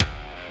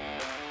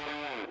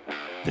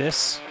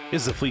This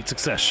is the Fleet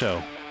Success Show.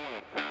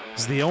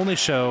 It's the only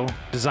show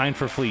designed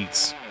for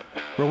fleets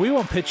where we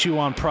won't pitch you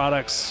on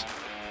products,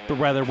 but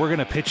rather we're going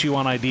to pitch you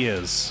on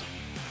ideas.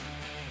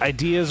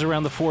 Ideas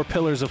around the 4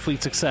 pillars of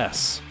fleet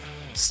success: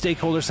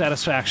 stakeholder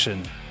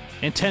satisfaction,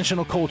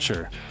 intentional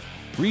culture,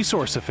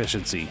 resource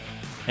efficiency,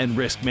 and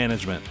risk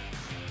management.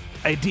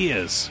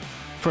 Ideas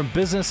from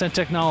business and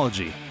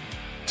technology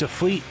to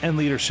fleet and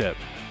leadership.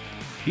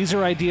 These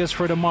are ideas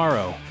for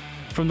tomorrow,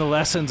 from the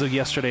lessons of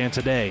yesterday and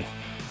today.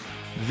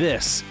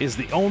 This is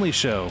the only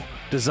show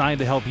designed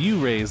to help you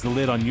raise the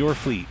lid on your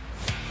fleet,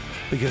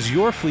 because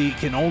your fleet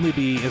can only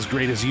be as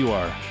great as you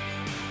are.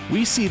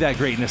 We see that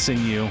greatness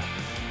in you.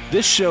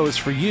 This show is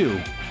for you,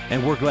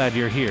 and we're glad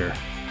you're here.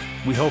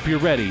 We hope you're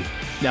ready.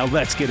 Now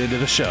let's get into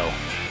the show.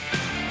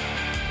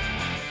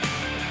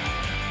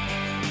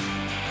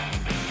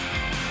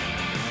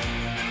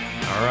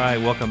 All right,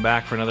 welcome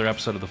back for another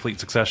episode of the Fleet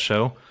Success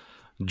Show.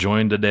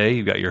 Joined today,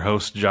 you've got your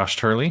host, Josh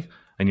Turley,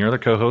 and your other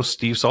co-host,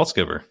 Steve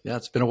Saltzgiver. Yeah,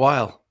 it's been a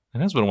while. It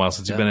has been a while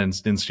since you've been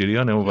in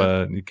studio. I know.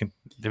 Have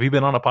you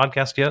been on a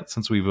podcast yet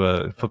since we've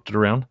flipped it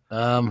around?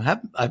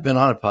 I've been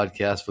on a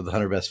podcast with the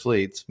 100 Best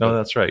Fleets. No,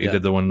 that's right. You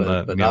did the one,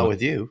 but not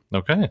with you.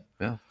 Okay.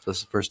 Yeah, so this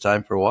is the first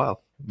time for a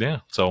while.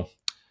 Yeah. So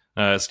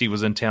Steve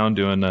was in town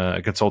doing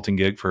a consulting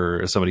gig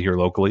for somebody here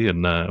locally,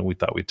 and we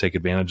thought we'd take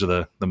advantage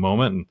of the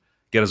moment and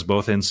get us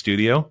both in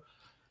studio.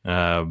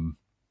 Obviously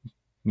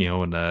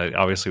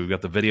we've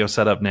got the video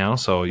set up now,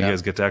 so you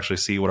guys get to actually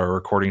see what our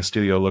recording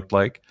studio looked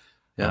like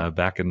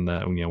back in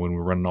when we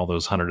were running all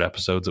those 100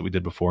 episodes that we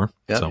did before.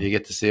 Yeah, so, you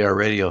get to see our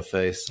radio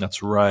face.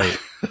 That's right.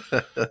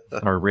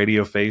 Our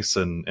radio face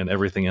and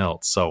everything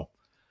else. So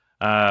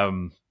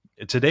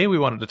today we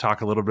wanted to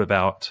talk a little bit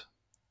about,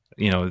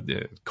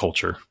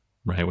 culture,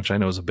 right? Which I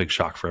know is a big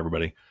shock for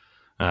everybody.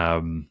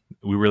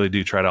 We really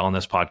do try to, on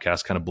this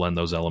podcast, kind of blend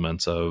those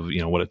elements of,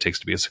 what it takes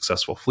to be a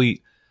successful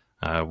fleet,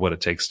 what it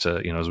takes to,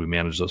 as we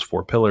manage those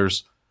 4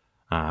 pillars.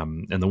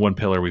 And the one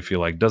pillar we feel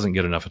like doesn't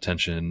get enough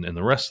attention in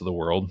the rest of the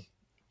world.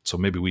 So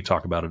maybe we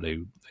talk about it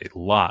a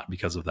lot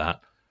because of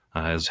that,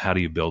 is how do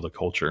you build a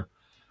culture?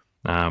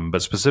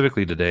 But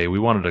specifically today, we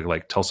wanted to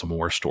tell some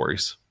war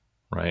stories,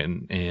 right?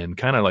 And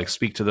kind of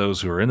speak to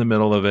those who are in the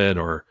middle of it,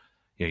 or,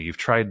 you've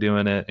tried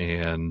doing it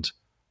and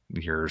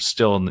you're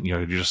still,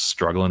 you're just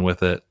struggling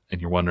with it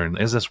and you're wondering,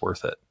 is this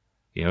worth it?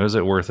 Is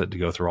it worth it to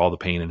go through all the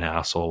pain and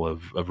hassle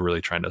of really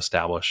trying to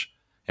establish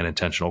an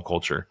intentional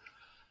culture?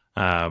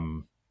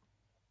 And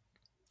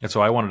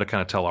so I wanted to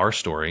kind of tell our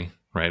story,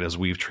 right, as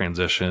we've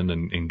transitioned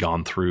and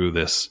gone through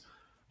this,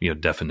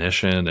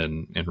 definition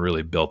and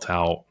really built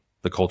out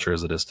the culture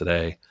as it is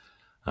today,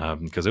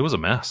 because it was a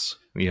mess.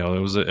 It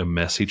was a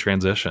messy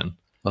transition.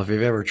 Well, if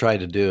you've ever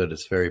tried to do it,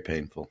 it's very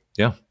painful.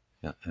 Yeah.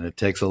 Yeah, and it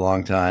takes a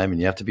long time,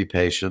 and you have to be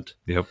patient.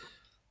 Yep.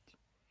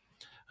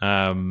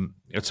 So,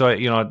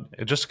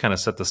 just to kind of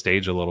set the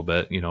stage a little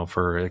bit,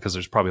 because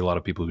there's probably a lot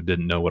of people who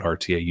didn't know what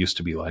RTA used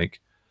to be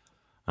like.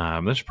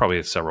 There's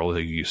probably several who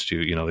used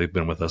to, they've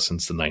been with us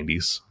since the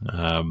 90s.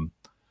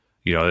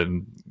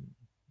 And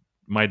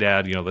my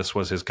dad, this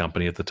was his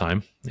company at the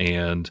time,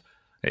 and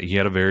he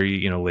had a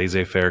very,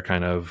 laissez-faire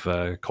kind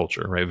of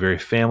culture, right? Very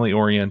family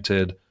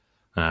oriented.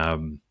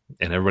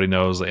 And everybody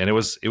knows, and it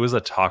was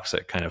a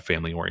toxic kind of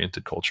family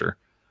oriented culture.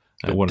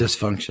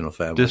 Dysfunctional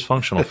family.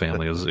 Dysfunctional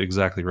family is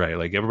exactly right.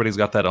 Everybody's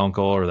got that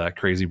uncle or that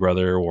crazy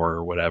brother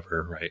or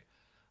whatever, right?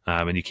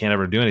 And you can't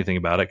ever do anything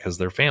about it because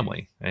they're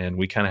family. And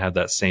we kind of had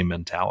that same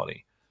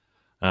mentality.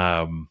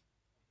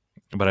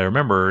 But I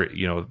remember,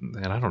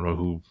 and I don't know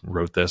who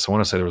wrote this. I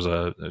want to say there was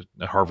a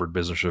Harvard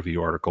Business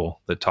Review article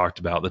that talked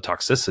about the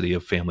toxicity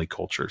of family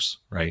cultures,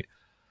 right?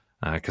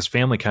 Because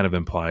family kind of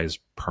implies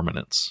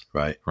permanence,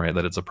 right?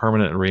 That it's a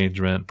permanent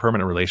arrangement,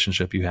 permanent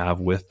relationship you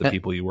have with the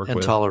people you work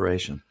with.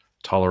 And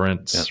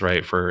tolerance,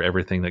 right, for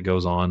everything that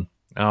goes on.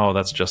 Oh,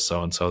 that's just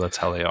so-and-so. That's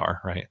how they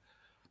are, right?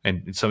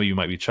 And some of you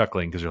might be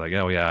chuckling because you're like,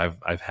 oh, yeah,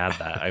 I've had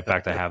that. In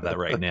fact, I have that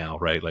right now,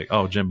 right?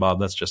 Oh, Jim Bob,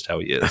 that's just how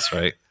he is,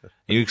 right?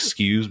 You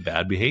excuse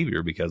bad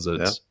behavior because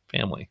it's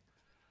family.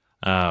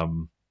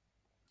 So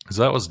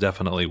that was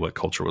definitely what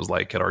culture was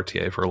like at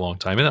RTA for a long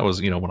time. And that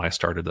was, when I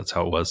started, that's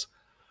how it was.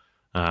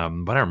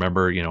 But I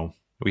remember,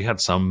 we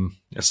had some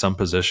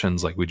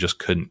positions, we just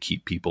couldn't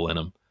keep people in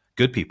them,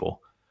 good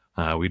people.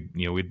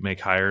 We'd make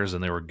hires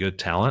and they were good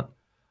talent,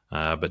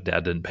 but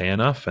dad didn't pay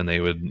enough and they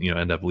would,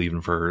 end up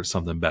leaving for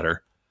something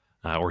better,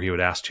 or he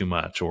would ask too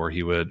much, or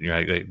he would,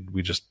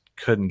 we just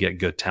couldn't get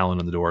good talent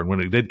in the door. And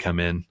when it did come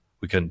in,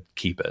 we couldn't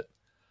keep it.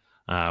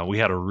 We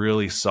had a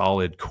really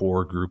solid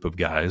core group of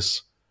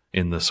guys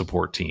in the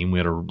support team. We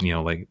had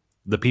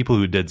the people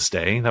who did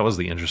stay. That was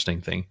the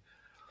interesting thing.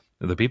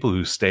 The people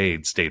who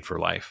stayed for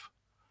life.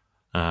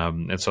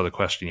 And so the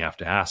question you have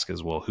to ask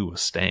is, well, who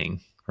was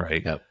staying,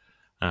 right? Yep.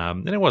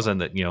 And it wasn't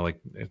that,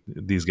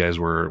 these guys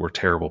were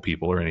terrible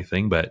people or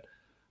anything, but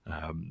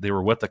they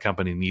were what the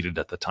company needed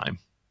at the time.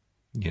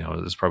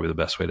 Is probably the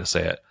best way to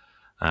say it.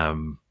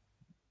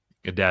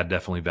 Dad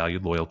definitely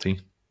valued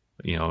loyalty,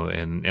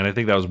 and I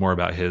think that was more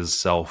about his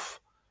self,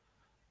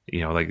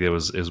 it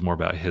was more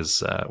about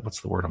his,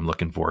 what's the word I'm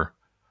looking for?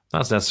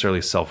 not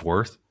necessarily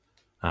self-worth,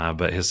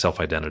 but his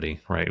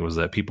self-identity, right? It was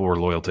that people were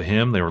loyal to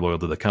him, they were loyal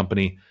to the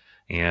company,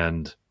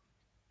 and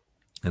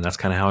that's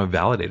kind of how he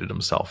validated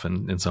himself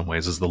in some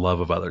ways, is the love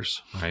of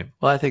others, right?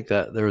 Well, I think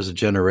that there was a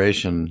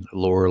generation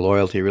where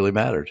loyalty really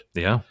mattered,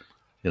 Yeah.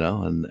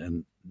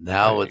 And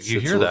now Right. You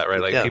hear that,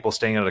 right? Like yeah. people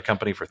staying at a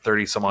company for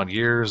 30 some odd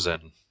years.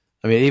 And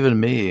I mean, even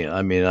me,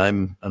 I'm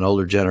an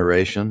older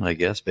generation, I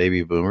guess,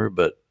 baby boomer,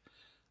 but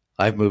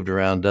I've moved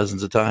around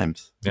dozens of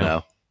times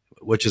now,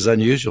 which is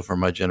unusual for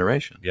my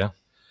generation. Yeah.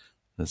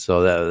 And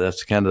so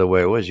that's kind of the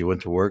way it was. You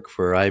went to work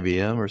for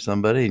IBM or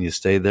somebody and you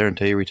stayed there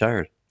until you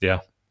retired. Yeah.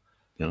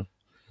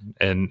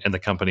 And the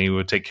company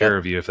would take care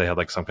of you if they had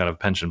like some kind of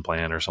pension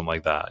plan or something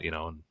like that,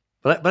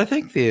 But I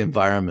think the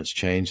environment's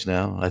changed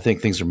now. I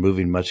think things are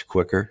moving much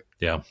quicker.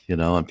 Yeah.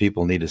 And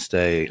people need to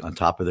stay on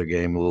top of their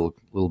game a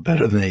little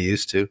better than they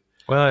used to.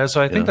 Well,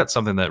 so I think that's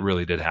something that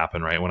really did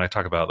happen, right? When I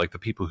talk about like the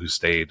people who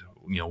stayed,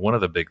 one of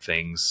the big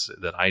things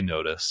that I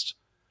noticed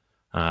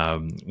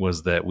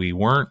was that we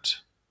weren't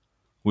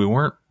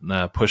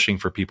pushing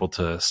for people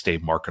to stay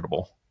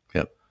marketable.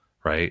 Yep.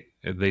 Right.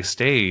 They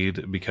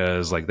stayed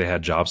because like they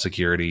had job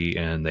security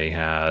and they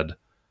had,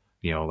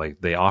 like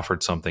they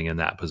offered something in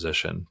that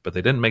position, but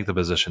they didn't make the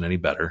position any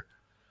better.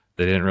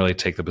 They didn't really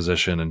take the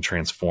position and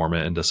transform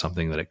it into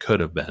something that it could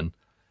have been.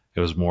 It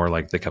was more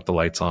like they kept the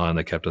lights on,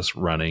 they kept us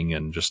running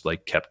and just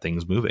like kept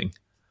things moving.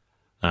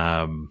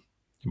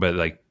 But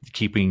like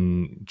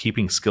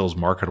keeping skills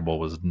marketable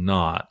was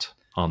not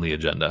on the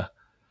agenda.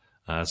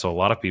 So a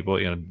lot of people,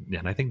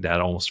 and I think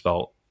Dad almost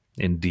felt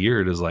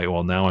endeared as like,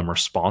 well, now I'm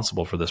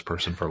responsible for this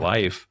person for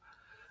life,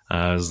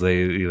 as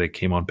they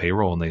came on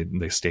payroll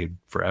and they stayed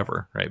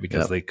forever, right?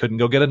 Because they couldn't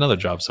go get another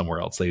job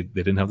somewhere else. They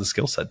didn't have the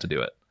skill set to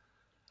do it.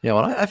 Yeah,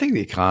 well, I think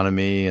the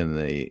economy and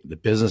the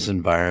business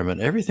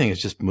environment, everything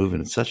is just moving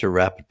at such a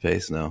rapid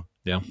pace now.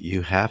 Yeah.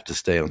 You have to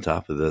stay on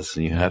top of this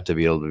and you have to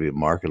be able to be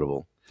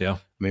marketable. Yeah. I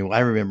mean, I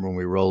remember when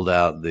we rolled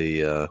out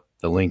the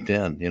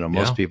LinkedIn,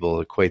 most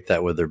people equate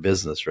that with their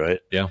business, right?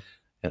 Yeah.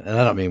 And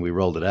I don't mean we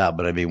rolled it out,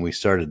 but I mean, we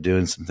started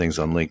doing some things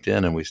on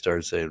LinkedIn and we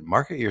started saying,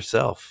 market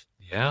yourself.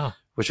 Yeah.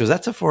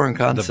 That's a foreign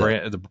concept.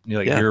 The brand,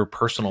 your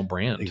personal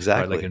brand.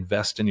 Exactly. Right? Like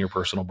invest in your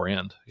personal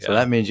brand. Yeah. So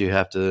that means you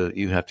have to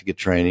get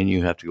training.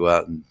 You have to go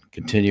out and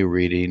continue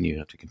reading. You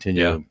have to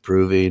continue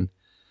improving,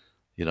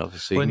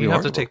 so you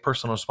have to take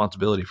personal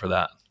responsibility for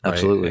that. Right?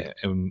 Absolutely.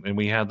 And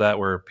we had that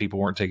where people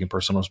weren't taking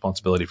personal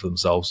responsibility for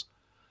themselves.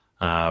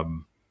 But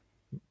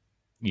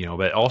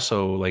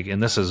also like,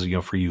 and this is,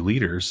 for you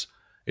leaders,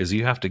 is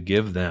you have to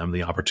give them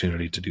the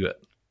opportunity to do it.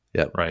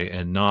 Yeah. Right.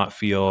 And not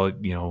feel,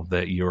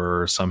 that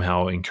you're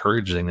somehow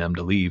encouraging them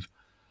to leave.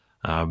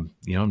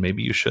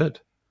 Maybe you should.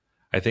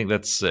 I think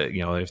that's,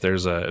 if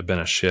there's been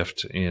a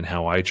shift in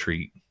how I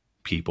treat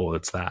people,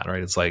 it's that,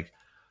 right? It's like,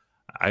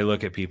 I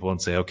look at people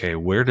and say, okay,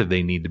 where do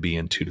they need to be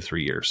in 2 to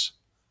 3 years?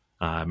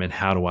 And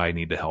how do I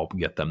need to help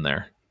get them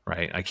there?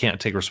 Right. I can't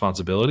take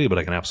responsibility, but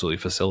I can absolutely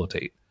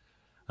facilitate.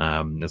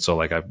 And so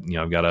like,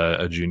 I've got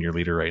a junior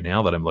leader right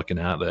now that I'm looking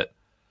at that,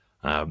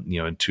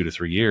 in 2 to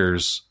 3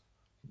 years,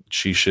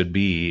 she should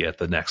be at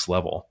the next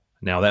level.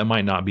 Now that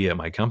might not be at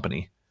my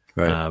company.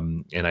 Right.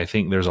 And I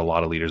think there's a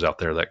lot of leaders out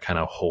there that kind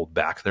of hold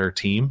back their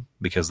team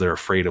because they're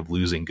afraid of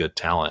losing good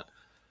talent.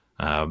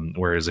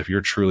 Whereas if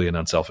you're truly an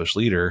unselfish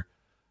leader,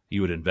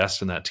 you would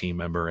invest in that team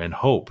member and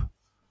hope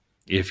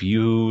if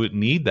you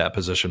need that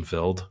position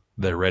filled,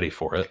 they're ready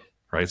for it.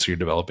 Right. So you're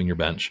developing your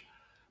bench.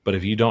 But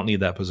if you don't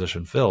need that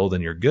position filled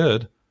and you're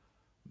good,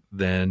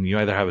 then you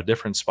either have a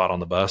different spot on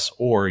the bus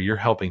or you're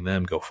helping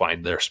them go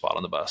find their spot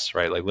on the bus,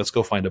 right? Like, let's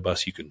go find a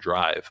bus you can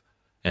drive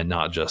and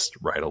not just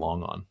ride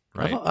along on,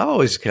 right? I've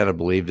always kind of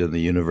believed in the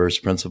universe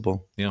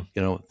principle. Yeah.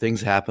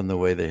 Things happen the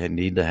way they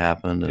need to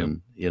happen.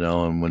 And,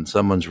 and when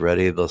someone's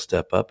ready, they'll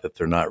step up. If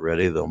they're not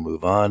ready, they'll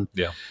move on.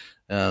 Yeah.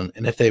 And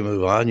if they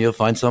move on, you'll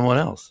find someone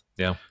else.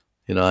 Yeah.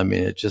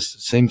 It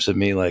just seems to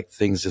me like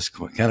things just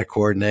kind of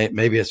coordinate.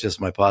 Maybe it's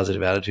just my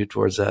positive attitude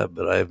towards that,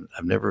 but I've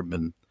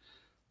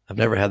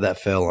never had that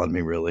fail on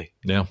me really.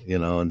 Yeah.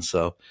 And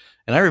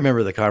I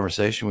remember the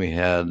conversation we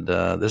had,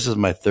 this is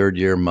my 3rd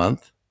year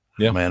month,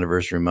 my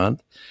anniversary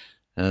month.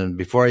 And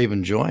before I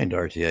even joined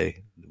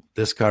RTA,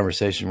 this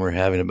conversation we're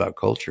having about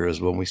culture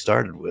is when we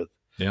started with.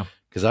 Yeah.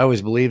 Because I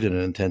always believed in an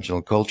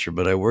intentional culture,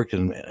 but I worked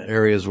in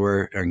areas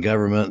in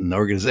government and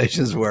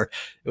organizations where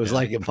it was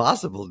like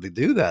impossible to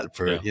do that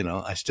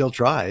I still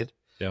tried.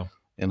 Yeah.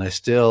 And I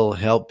still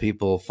helped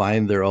people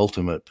find their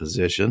ultimate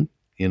position,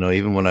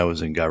 even when I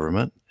was in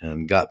government,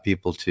 and got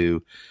people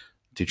to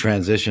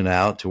transition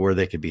out to where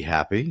they could be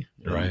happy.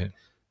 Right.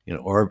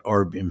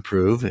 Or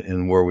improve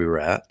in where we were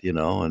at,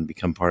 and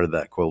become part of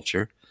that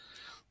culture.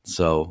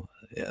 So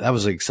that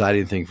was an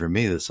exciting thing for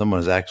me that someone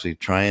is actually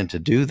trying to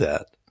do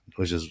that,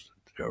 which is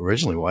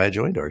originally why I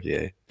joined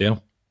RTA. Yeah.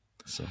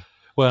 So,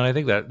 well, and I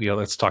think that,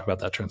 let's talk about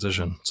that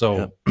transition.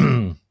 So,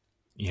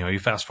 you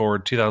fast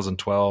forward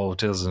 2012,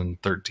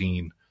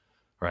 2013,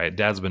 right?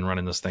 Dad's been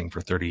running this thing for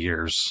 30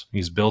 years.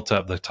 He's built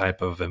up the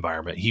type of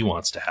environment he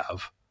wants to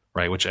have,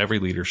 right? Which every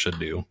leader should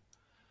do.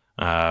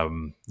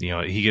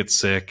 He gets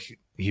sick,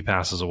 he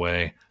passes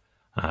away.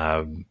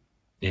 And,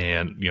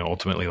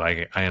 ultimately,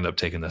 like, I ended up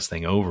taking this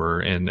thing over,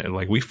 and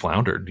like, we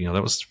floundered.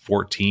 That was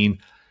 14,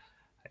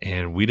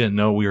 and we didn't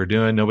know what we were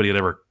doing. Nobody had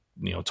ever,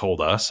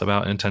 told us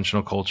about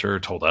intentional culture,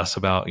 told us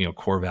about,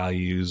 core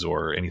values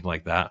or anything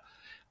like that.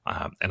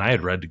 And I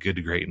had read Good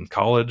to Great in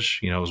college.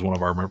 It was one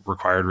of our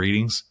required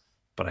readings,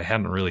 but I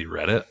hadn't really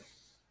read it.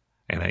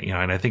 And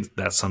I think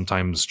that's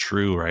sometimes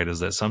true, right? Is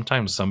that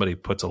sometimes somebody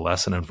puts a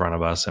lesson in front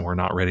of us and we're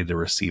not ready to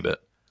receive it.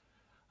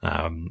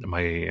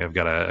 I've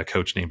got a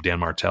coach named Dan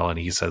Martell, and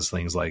he says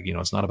things like,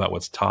 it's not about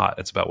what's taught,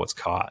 it's about what's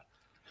caught.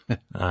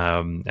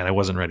 And I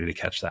wasn't ready to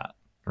catch that.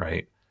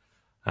 Right.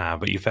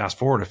 But you fast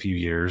forward a few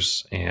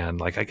years, and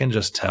like, I can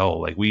just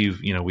tell, like,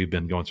 we've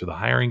been going through the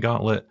hiring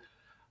gauntlet,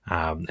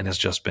 and it's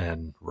just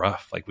been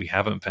rough. Like, we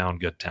haven't found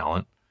good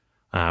talent.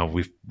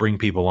 We bring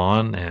people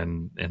on,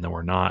 and then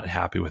we're not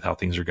happy with how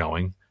things are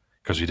going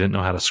because we didn't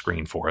know how to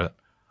screen for it.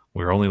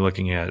 We were only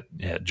looking at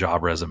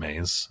job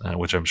resumes,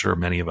 which I'm sure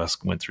many of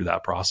us went through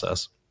that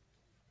process.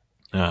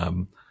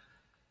 And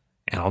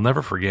I'll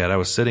never forget, I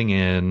was sitting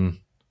in,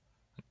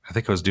 I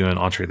think I was doing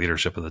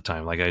EntreLeadership at the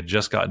time. Like, I had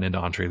just gotten into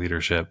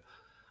EntreLeadership,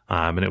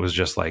 and it was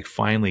just like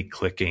finally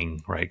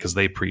clicking, right? Because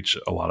they preach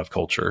a lot of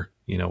culture,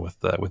 with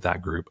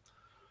that group.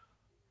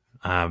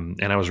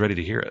 And I was ready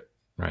to hear it,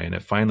 right? And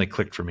it finally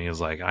clicked for me.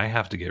 Is like, I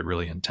have to get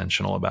really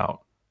intentional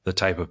about the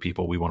type of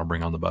people we want to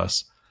bring on the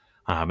bus.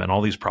 And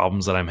all these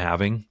problems that I'm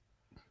having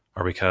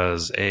are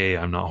because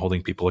I'm not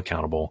holding people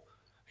accountable,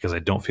 because I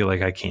don't feel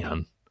like I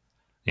can.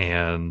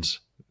 And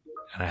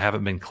I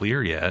haven't been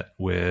clear yet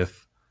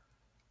with,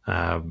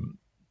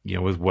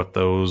 with what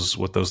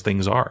those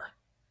things are.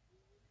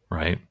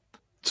 Right.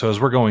 So as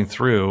we're going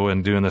through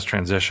and doing this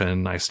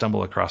transition, I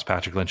stumble across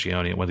Patrick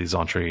Lencioni at one of these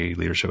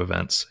EntreLeadership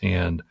events.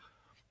 And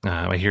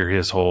I hear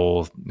his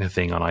whole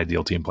thing on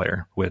Ideal Team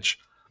Player, which,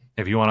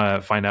 if you want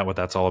to find out what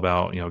that's all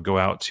about, go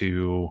out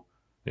to,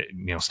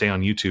 stay on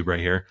YouTube right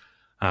here.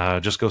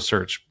 Just go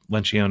search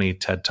Lencioni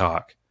TED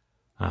Talk,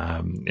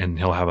 and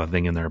he'll have a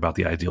thing in there about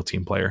the ideal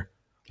team player.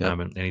 Yep.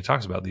 And he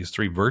talks about these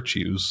 3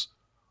 virtues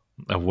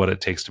of what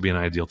it takes to be an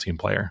ideal team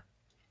player.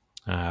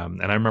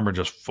 And I remember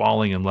just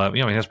falling in love.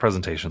 His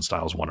presentation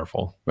style is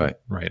wonderful. Right.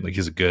 Like,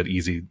 he's a good,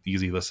 easy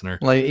listener.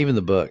 Like, even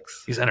the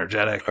books. He's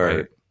energetic.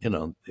 Right.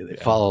 They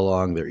follow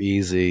along. They're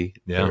easy.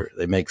 Yeah.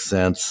 They make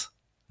sense.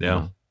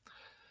 Yeah.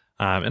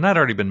 And I'd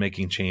already been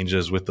making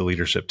changes with the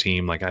leadership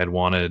team. Like, I had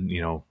wanted,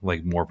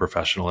 like, more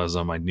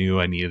professionalism. I knew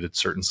I needed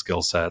certain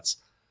skill sets.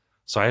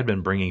 So I had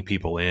been bringing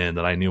people in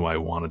that I knew I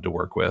wanted to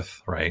work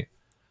with. Right.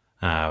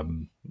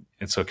 And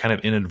so kind of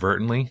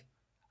inadvertently,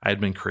 I had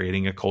been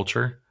creating a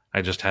culture.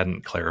 I just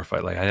hadn't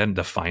clarified. Like, I hadn't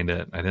defined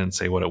it. I didn't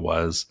say what it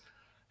was.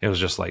 It was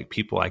just like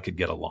people I could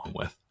get along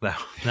with.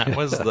 That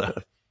was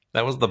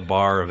that was the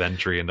bar of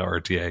entry into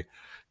RTA.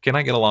 Can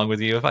I get along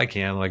with you? If I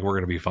can, like, we're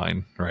going to be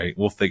fine, right?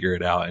 We'll figure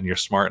it out, and you're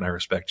smart, and I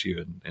respect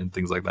you, and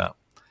things like that.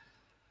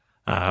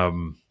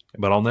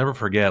 But I'll never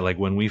forget, like,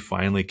 when we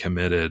finally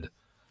committed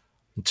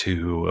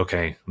to,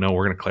 okay, no,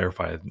 we're going to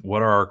clarify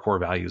what are our core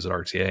values at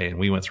RTA, and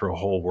we went through a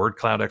whole word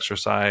cloud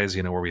exercise,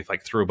 where we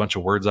like threw a bunch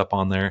of words up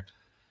on there,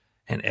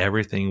 and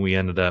everything we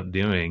ended up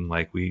doing,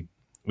 like, we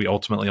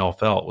ultimately all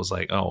felt was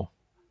like, oh,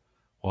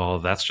 well,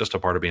 that's just a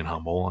part of being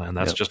humble, and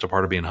that's just a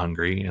part of being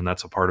hungry, and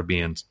that's a part of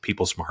being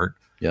people smart.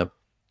 Yep.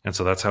 And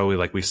so that's how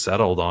we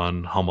settled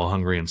on humble,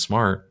 hungry, and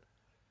smart.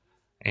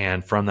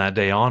 And from that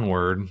day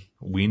onward,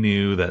 we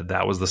knew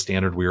that was the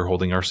standard we were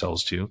holding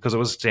ourselves to, because it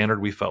was a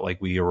standard we felt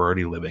like we were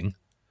already living,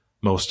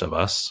 most of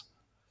us.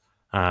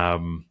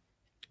 But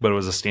it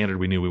was a standard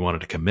we knew we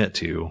wanted to commit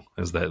to,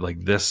 is that,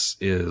 like, this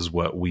is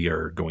what we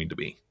are going to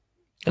be.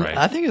 And right?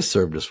 I think it's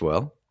served us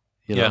well.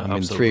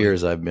 Absolutely. 3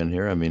 years I've been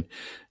here.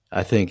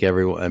 I think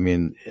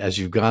everyone, as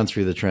you've gone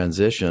through the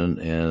transition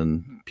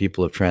and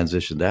people have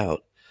transitioned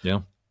out. Yeah.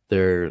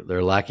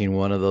 They're lacking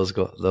one of those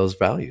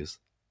values.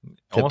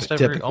 Almost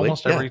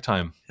every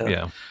time.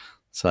 Yeah.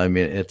 So,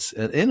 it's,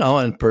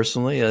 and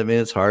personally,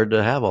 it's hard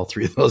to have all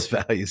 3 of those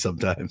values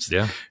sometimes.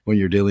 Yeah. When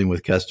you're dealing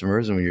with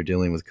customers and when you're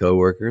dealing with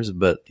coworkers,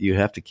 but you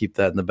have to keep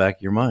that in the back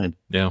of your mind.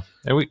 Yeah.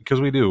 Because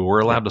we're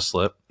allowed to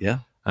slip. Yeah.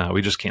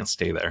 We just can't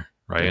stay there.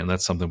 Right. Yeah. And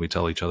that's something we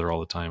tell each other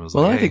all the time.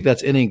 I think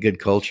that's any good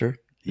culture.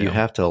 You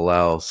have to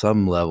allow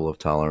some level of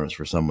tolerance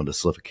for someone to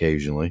slip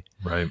occasionally.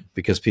 Right.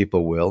 Because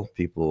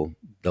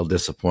they'll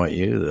disappoint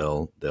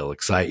you. They'll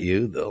excite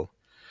you.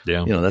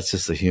 That's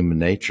just the human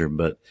nature,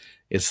 but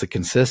it's the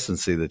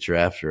consistency that you're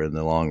after in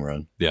the long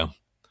run. Yeah.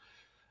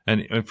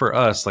 And for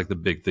us, like, the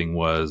big thing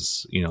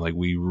was, like,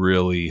 we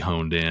really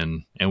honed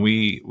in, and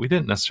we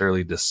didn't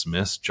necessarily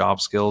dismiss job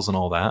skills and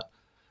all that,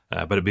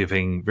 but it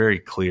became very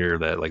clear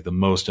that, like, the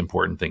most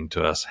important thing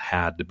to us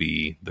had to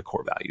be the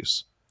core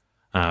values.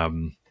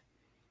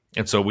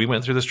 And so we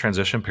went through this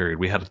transition period.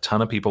 We had a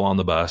ton of people on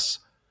the bus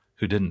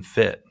who didn't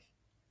fit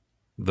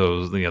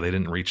those, they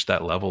didn't reach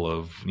that level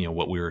of,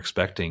 what we were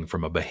expecting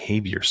from a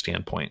behavior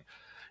standpoint.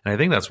 And I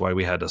think that's why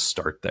we had to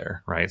start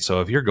there, right?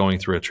 So if you're going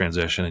through a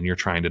transition and you're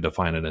trying to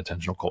define an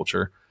intentional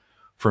culture,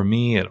 for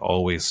me, it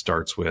always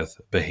starts with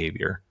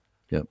behavior.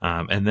 Yep.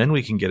 And then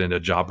we can get into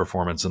job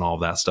performance and all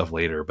of that stuff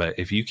later. But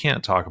if you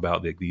can't talk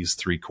about these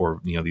three core,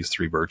 these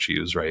three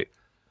virtues, right?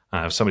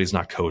 If somebody's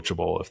not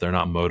coachable, if they're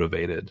not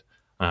motivated,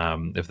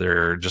 if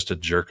they're just a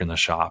jerk in the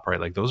shop,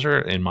 right? Like those are,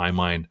 in my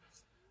mind,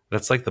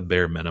 that's like the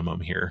bare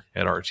minimum here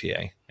at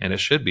RTA. And it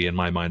should be, in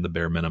my mind, the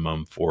bare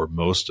minimum for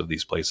most of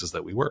these places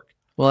that we work.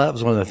 Well, that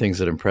was one of the things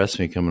that impressed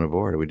me coming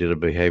aboard. We did a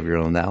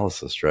behavioral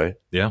analysis, right?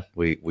 Yeah.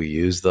 We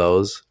use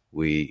those.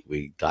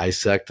 We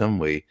dissect them.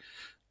 We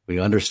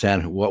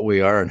understand what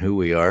we are and who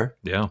we are.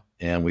 Yeah.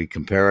 And we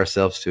compare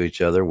ourselves to each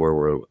other,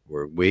 where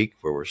we're weak,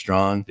 where we're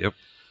strong. Yep.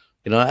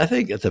 I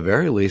think at the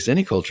very least,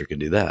 any culture can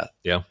do that.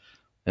 Yeah.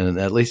 And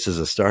at least as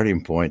a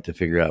starting point to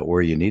figure out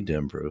where you need to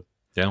improve.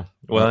 Yeah.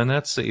 Well, and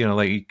that's,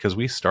 because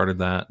we started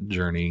that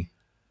journey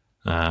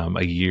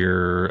a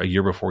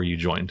year before you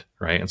joined,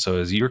 right? And so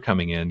as you were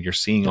coming in, you're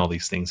seeing all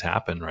these things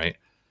happen, right?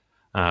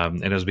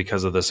 And it was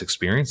because of this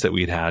experience that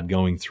we'd had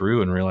going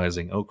through and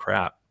realizing, oh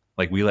crap,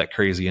 like we let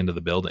crazy into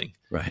the building,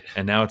 right?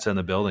 And now it's in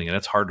the building and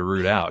it's hard to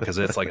root out because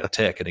it's like a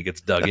tick and it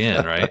gets dug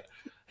in, right?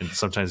 And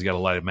sometimes you got to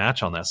light a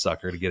match on that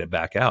sucker to get it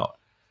back out.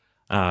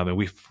 And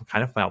we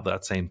kind of felt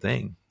that same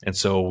thing. And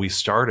so we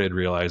started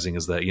realizing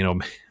is that,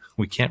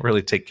 we can't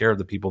really take care of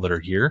the people that are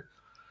here,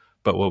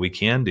 but what we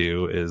can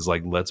do is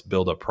like, let's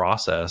build a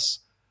process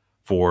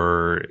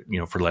for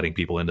letting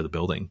people into the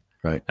building.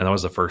 Right. And that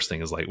was the first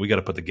thing, is like, we got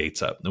to put the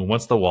gates up. And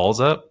once the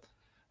wall's up,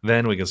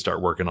 then we can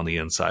start working on the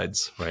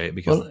insides. Right.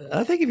 Because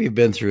I think if you've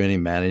been through any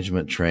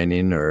management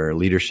training or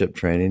leadership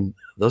training,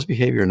 those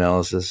behavior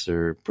analysis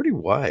are pretty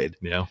wide.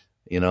 Yeah.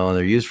 And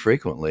they're used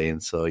frequently.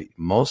 And so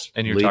most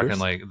and you're leaders, talking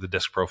like the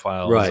DISC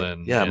profiles, right?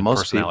 And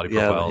most personality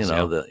people,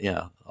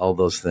 profiles, all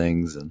those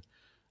things. And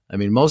I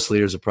mean, most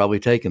leaders have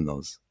probably taken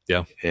those.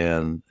 Yeah.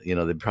 And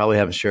they probably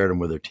haven't shared them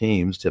with their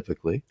teams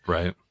typically.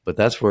 Right. But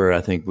that's where I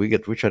think we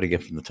try to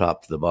get from the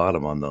top to the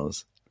bottom on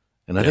those.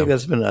 And I think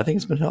it's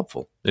been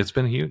helpful. It's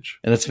been huge.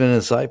 And it's been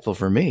insightful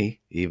for me.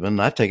 Even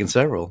I've taken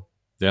several.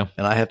 Yeah.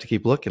 And I have to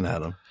keep looking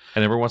at them.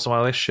 And every once in a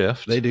while they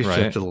shift. They do right?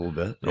 shift a little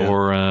bit. Yeah.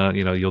 Or,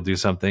 you'll do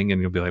something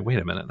and you'll be like, wait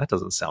a minute, that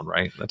doesn't sound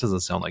right. That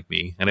doesn't sound like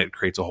me. And it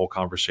creates a whole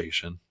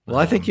conversation. Well,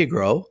 I think you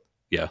grow.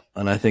 Yeah.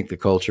 And I think the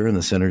culture and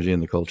the synergy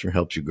in the culture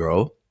helps you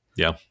grow.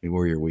 Yeah.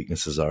 Where your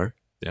weaknesses are.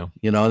 Yeah.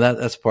 And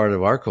that's part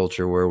of our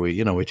culture where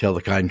we tell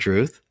the kind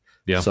truth.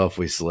 Yeah. So if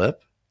we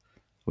slip,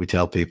 we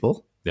tell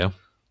people. Yeah.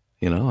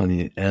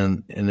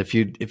 And if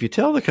you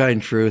tell the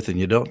kind truth and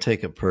you don't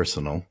take it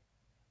personal,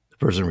 the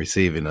person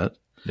receiving it,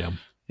 yeah,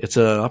 it's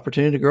an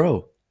opportunity to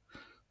grow.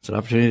 It's an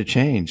opportunity to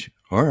change,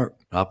 or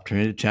an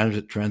opportunity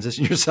to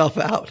transition yourself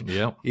out.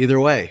 Yeah. Either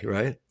way,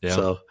 right? Yeah.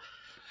 So,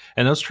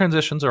 and those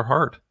transitions are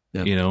hard,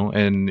 yeah.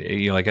 And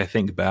like I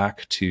think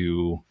back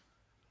to,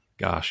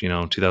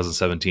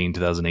 2017,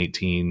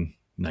 2018,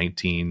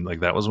 19,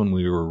 like that was when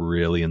we were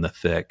really in the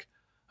thick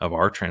of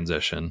our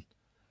transition.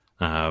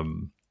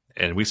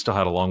 And we still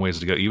had a long ways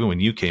to go. Even when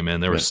you came in,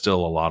 there was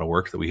still a lot of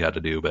work that we had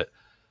to do. But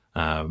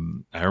I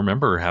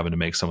remember having to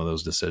make some of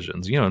those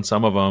decisions, and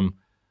some of them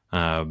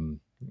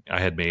I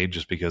had made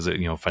just because it,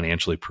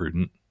 financially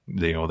prudent.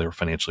 They were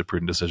financially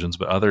prudent decisions.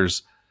 But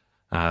others,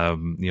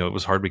 it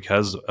was hard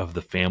because of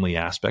the family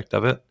aspect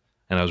of it.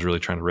 And I was really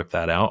trying to rip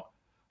that out.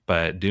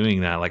 But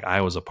doing that, like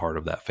I was a part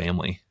of that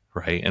family,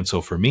 right? And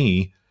so for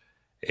me,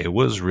 it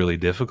was really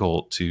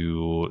difficult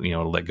to,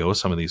 let go of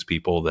some of these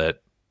people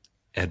that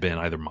had been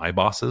either my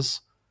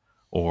bosses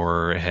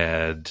or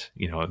had,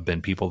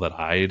 been people that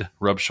I'd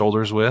rubbed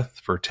shoulders with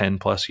for 10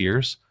 plus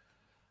years.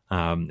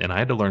 And I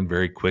had to learn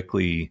very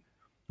quickly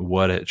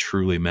what it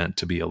truly meant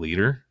to be a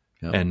leader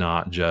and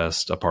not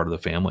just a part of the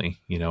family,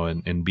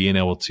 and being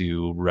able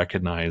to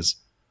recognize,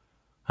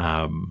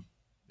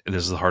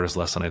 this is the hardest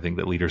lesson I think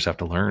that leaders have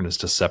to learn, is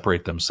to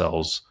separate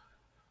themselves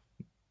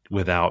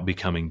without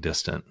becoming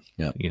distant.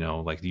 Yeah.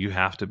 Like you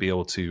have to be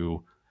able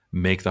to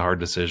make the hard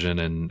decision.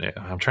 And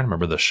I'm trying to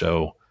remember the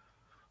show.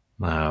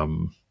 You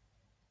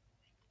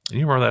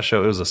remember that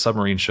show? It was a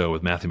submarine show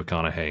with Matthew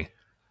McConaughey,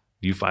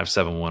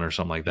 U-571 or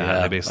something like that.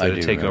 Yeah, they basically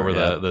had to take over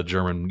the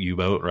German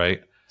U-boat,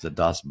 right? Is it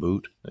Das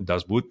Boot?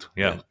 Das Boot,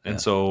 yeah. And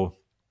so,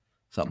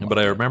 something. But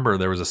I remember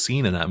there was a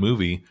scene in that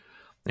movie,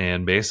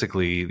 and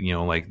basically,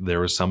 like there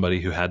was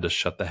somebody who had to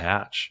shut the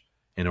hatch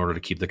in order to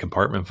keep the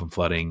compartment from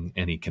flooding,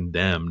 and he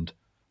condemned,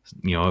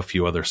 a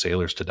few other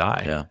sailors to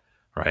die. Yeah.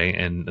 Right.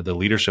 And the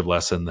leadership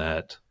lesson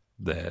that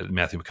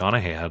Matthew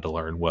McConaughey had to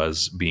learn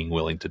was being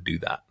willing to do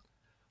that.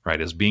 Right.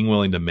 Is being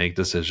willing to make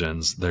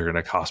decisions that are going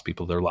to cost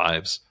people their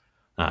lives,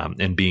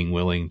 and being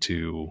willing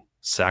to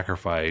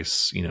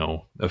sacrifice,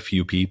 a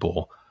few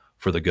people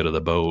for the good of the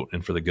boat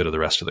and for the good of the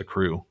rest of the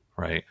crew.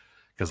 Right.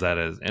 Because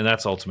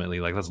that's ultimately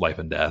like, that's life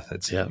and death.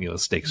 It's, the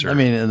stakes are. I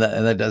mean, and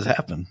that does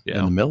happen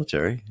in the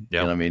military.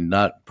 Yeah. And I mean,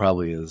 not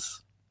probably as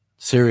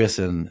serious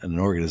in an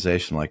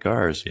organization like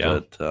ours,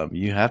 but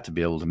you have to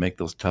be able to make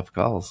those tough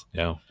calls.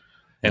 Yeah.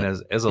 And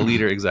as a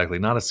leader, exactly,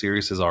 not as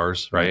serious as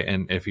ours, right?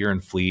 And if you're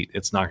in fleet,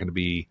 it's not going to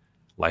be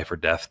life or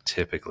death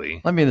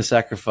typically. I mean, the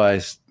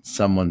sacrifice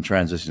someone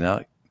transitioning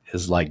out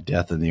is like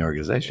death in the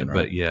organization, right?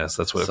 But yes,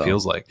 that's what it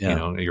feels like. yeah. You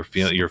know,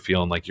 you're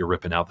feeling like you're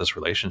ripping out this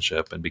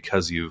relationship, and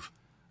because you've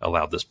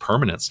allowed this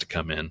permanence to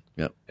come in,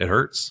 Yep. it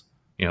hurts.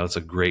 You know, it's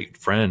a great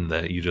friend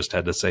that you just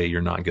had to say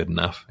you're not good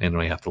enough, and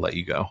we have to let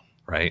you go,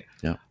 right?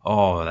 Yeah.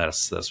 Oh,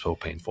 that's so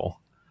painful.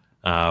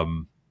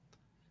 And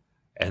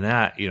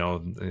that, you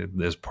know,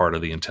 is part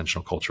of the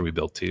intentional culture we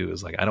built too.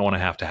 Is like, I don't want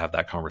to have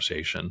that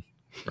conversation,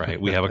 right?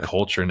 We have a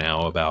culture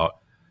now about,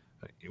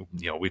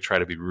 you know, we try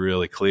to be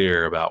really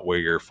clear about where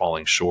you're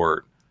falling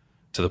short,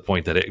 to the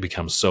point that it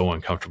becomes so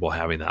uncomfortable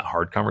having that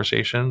hard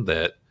conversation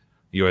that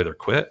you either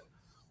quit,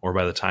 or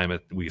by the time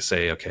we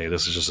say, okay,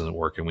 this just isn't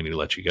working, we need to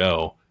let you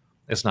go,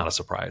 it's not a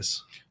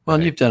surprise. Well,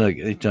 right? and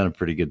you've done a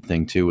pretty good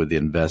thing too with the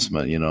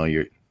investment. You know,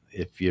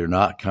 if you're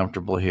not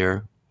comfortable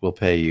here, we'll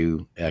pay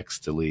you X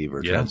to leave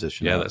or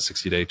transition. Yeah, out. that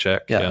 60-day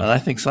check. Yeah, and I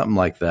think something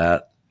like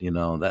that, you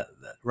know, that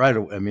right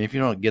away. I mean, if you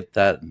don't get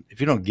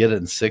it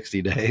in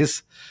 60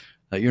 days,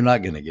 you're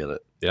not going to get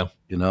it. Yeah.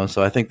 You know,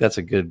 so I think that's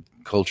a good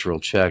cultural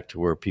check to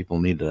where people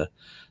need to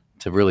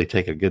really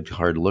take a good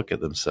hard look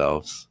at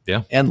themselves.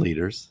 Yeah. And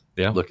leaders.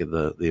 Yeah. Look at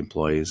the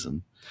employees.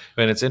 And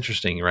it's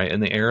interesting, right? In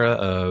the era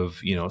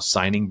of, you know,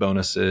 signing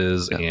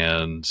bonuses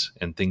and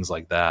things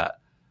like that,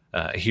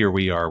 here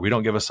we are. We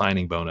don't give a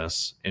signing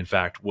bonus. In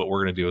fact, what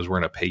we're going to do is we're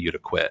going to pay you to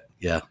quit.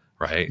 Yeah.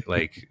 Right.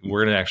 Like,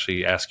 we're going to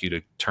actually ask you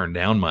to turn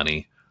down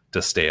money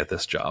to stay at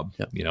this job.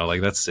 Yep. You know,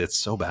 like it's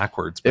so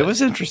backwards. It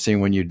was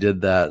interesting when you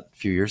did that a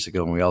few years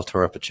ago when we all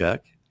tore up a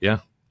check. Yeah.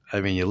 I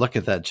mean, you look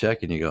at that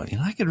check and you go, you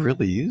know, I could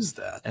really use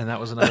that. And that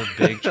was another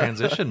big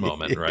transition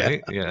moment,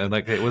 right? Yeah. And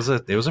like, it was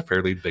a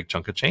fairly big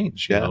chunk of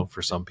change, you know,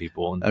 for some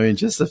people. And I mean,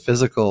 just the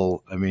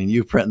physical, I mean,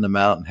 you printing them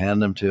out and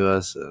hand them to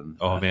us. And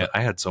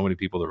I had so many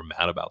people that were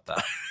mad about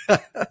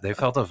that. They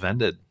felt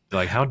offended.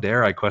 Like, how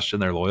dare I question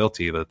their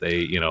loyalty that they,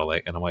 you know,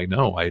 like, and I'm like,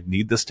 no, I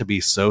need this to be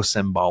so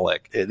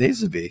symbolic. It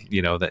needs to be,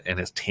 you know, that, and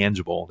it's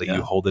tangible that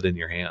you hold it in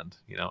your hand,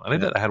 you know.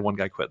 And I had one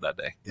guy quit that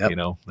day, you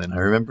know, and I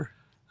remember.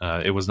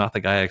 It was not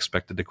the guy I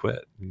expected to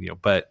quit, you know,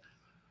 but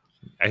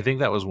I think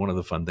that was one of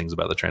the fun things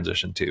about the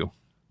transition too.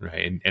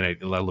 Right. And I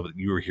love that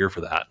you were here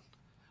for that.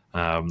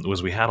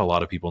 Was we had a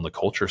lot of people in the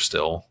culture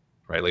still,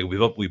 right? Like,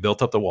 we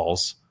built up the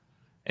walls,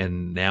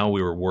 and now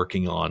we were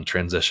working on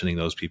transitioning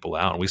those people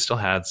out. And we still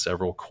had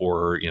several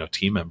core, you know,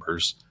 team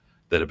members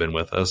that have been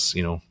with us,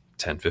 you know,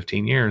 10,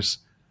 15 years,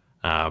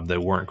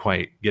 that weren't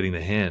quite getting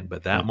the hint.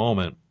 But that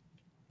moment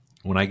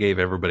when I gave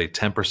everybody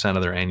 10%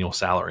 of their annual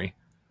salary,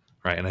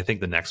 right. And I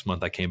think the next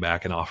month I came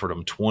back and offered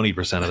them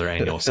 20% of their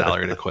annual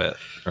salary to quit.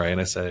 Right. And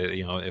I said,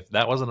 you know, if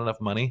that wasn't enough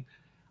money,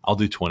 I'll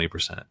do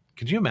 20%.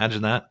 Could you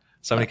imagine that?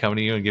 Somebody coming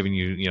to you and giving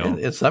you, you know,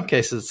 in some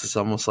cases, it's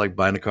almost like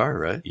buying a car,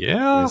 right?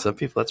 Yeah. I mean, some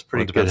people, that's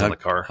pretty good on the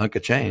car. Hunk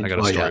of change. I got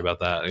a story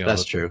about that. You know,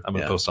 that's true. I'm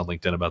going to post on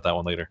LinkedIn about that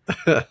one later.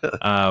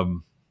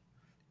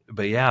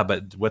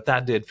 But what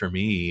that did for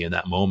me in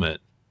that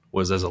moment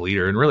was, as a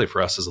leader, and really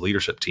for us as a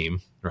leadership team,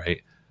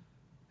 right,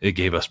 it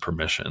gave us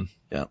permission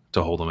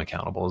to hold them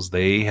accountable. As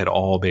they had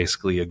all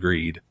basically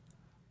agreed,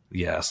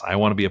 yes, I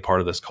want to be a part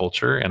of this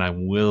culture, and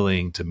I'm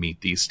willing to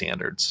meet these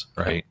standards,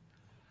 right?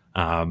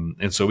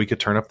 And so we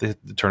could turn up the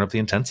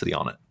intensity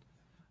on it.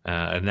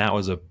 And that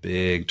was a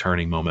big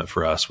turning moment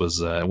for us.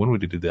 Was when we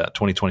did that?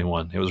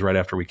 2021. It was right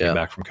after we came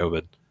back from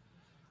COVID.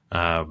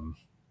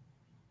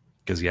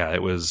 Because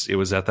it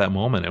was at that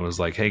moment. It was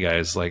like, hey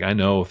guys, like, I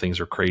know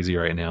things are crazy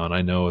right now, and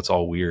I know it's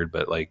all weird,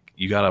 but like,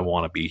 you gotta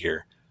want to be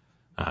here.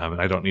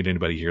 And I don't need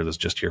anybody here that's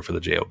just here for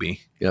the job,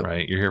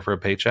 right? You're here for a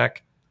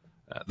paycheck.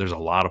 There's a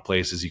lot of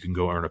places you can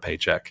go earn a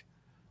paycheck.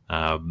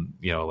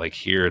 You know, like,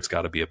 here it's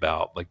got to be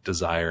about like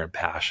desire and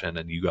passion,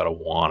 and you got to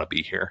want to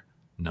be here,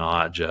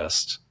 not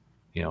just,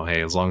 you know,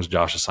 hey, as long as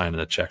Josh is signing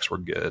the checks, we're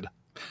good.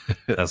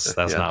 That's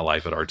not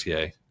life at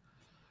RTA.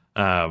 So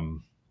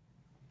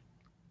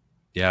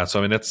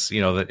I mean, it's,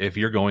 you know, that if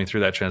you're going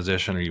through that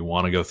transition, or you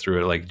want to go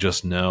through it, like,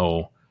 just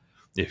know,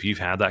 if you've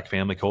had that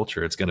family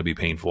culture, it's going to be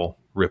painful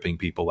ripping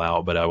people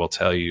out. But I will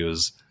tell you,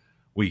 is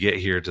we get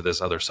here to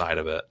this other side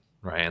of it.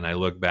 Right. And I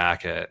look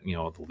back at, you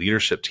know, the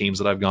leadership teams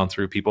that I've gone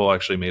through. People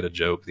actually made a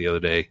joke the other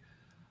day.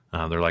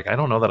 They're like, I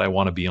don't know that I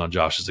want to be on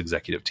Josh's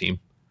executive team,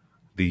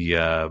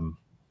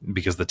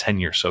 because the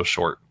tenure is so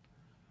short.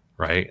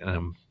 Right.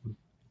 And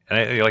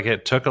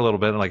it took a little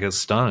bit, and like, it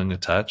stung a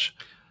touch,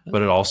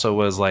 but it also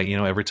was like, you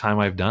know, every time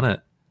I've done it,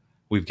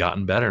 we've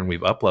gotten better and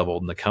we've up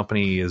leveled, and the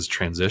company is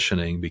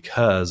transitioning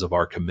because of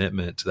our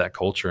commitment to that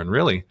culture, and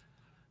really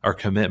our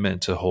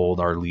commitment to hold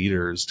our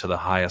leaders to the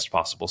highest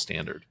possible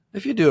standard.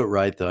 If you do it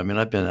right, though, I mean,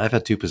 I've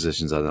had 2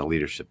 positions on the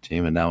leadership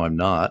team, and now I'm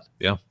not.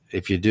 Yeah.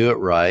 If you do it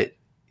right,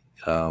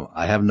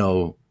 I have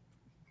no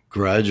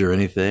grudge or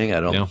anything.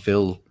 I don't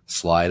feel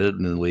slighted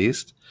in the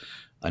least.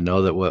 I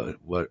know that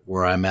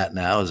where I'm at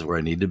now is where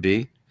I need to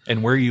be,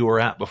 and where you were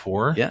at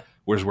before. Yeah.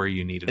 Where's where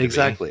you needed to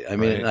exactly. be. I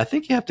mean, and I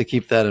think you have to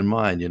keep that in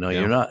mind. You know,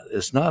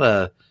 it's not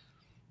a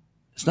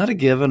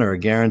given or a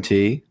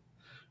guarantee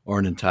or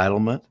an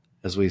entitlement,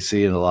 as we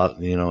see in a lot,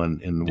 you know,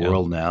 in the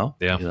world now.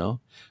 Yeah. You know,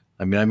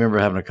 I mean, I remember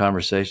having a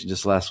conversation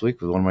just last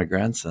week with one of my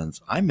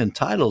grandsons. I'm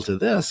entitled to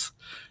this.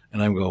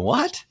 And I'm going,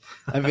 what?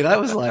 I mean, I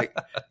was like,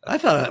 I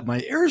thought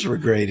my ears were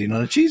grating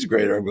on a cheese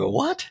grater. I'm going,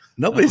 what?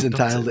 Nobody's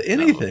entitled to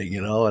anything,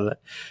 you know? And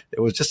it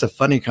was just a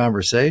funny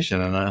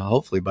conversation. And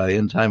hopefully by the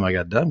end time I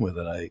got done with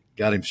it, I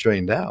got him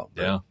straightened out.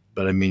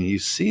 But I mean, you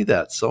see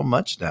that so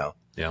much now.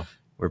 Yeah.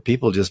 Where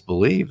people just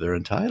believe they're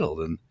entitled.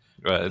 And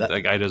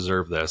like, I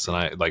deserve this.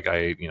 And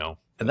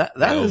and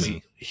that is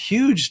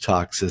huge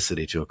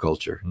toxicity to a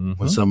culture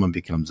when someone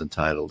becomes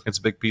entitled. It's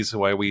a big piece of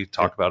why we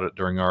talk about it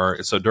during our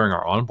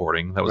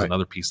onboarding. That was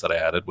another piece that I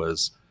added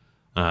was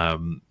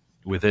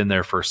within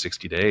their first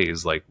 60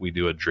 days, like we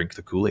do a drink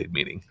the Kool-Aid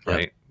meeting,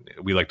 right?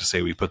 We like to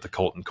say we put the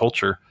cult in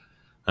culture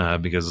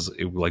because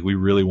we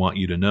really want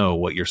you to know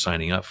what you're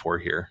signing up for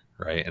here,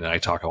 right? And I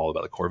talk all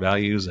about the core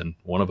values, and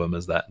one of them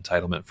is that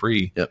entitlement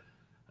free. Yep.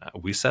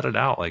 We set it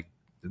out like,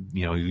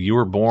 you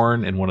were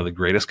born in one of the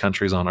greatest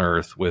countries on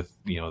earth with,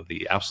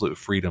 the absolute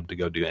freedom to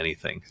go do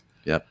anything.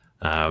 Yep.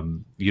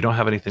 You don't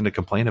have anything to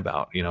complain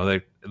about.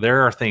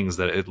 There are things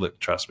that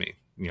trust me,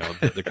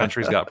 the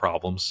country's got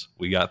problems.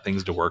 We got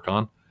things to work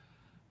on,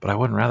 but I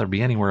wouldn't rather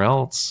be anywhere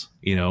else,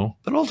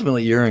 But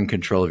ultimately you're in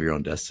control of your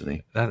own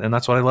destiny. And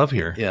that's what I love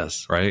here.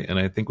 Yes. Right. And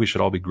I think we should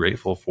all be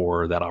grateful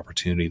for that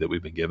opportunity that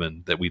we've been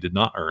given that we did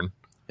not earn.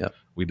 Yep.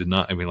 We did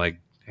not.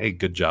 Hey,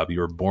 good job. You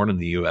were born in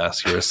the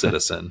US. You're a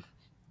citizen.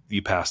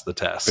 You passed the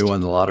test. We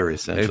won the lottery,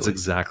 essentially. It's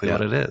exactly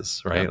what it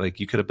is, right? Like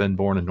you could have been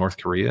born in North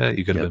Korea.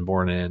 You could have been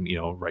born in,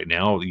 right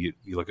now, you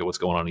look at what's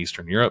going on in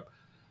Eastern Europe.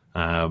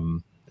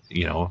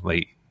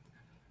 Like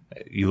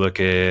you look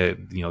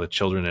at, the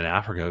children in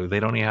Africa, they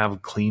don't even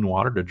have clean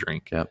water to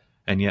drink. Yep.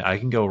 And yet I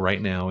can go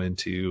right now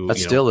into...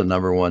 That's still the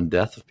number one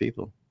death of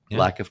people. Yeah.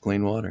 Lack of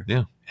clean water.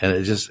 Yeah. And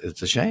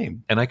it's a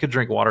shame. And I could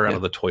drink water out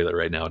of the toilet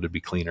right now to be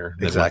cleaner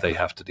than what they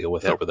have to deal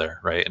with over there,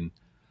 right?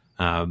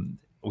 And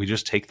we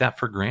just take that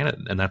for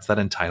granted. And that's that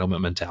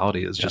entitlement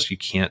mentality is just you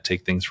can't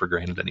take things for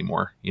granted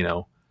anymore,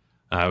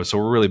 So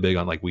we're really big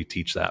on we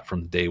teach that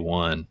from day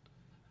one.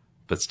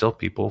 But still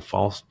people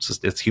fall,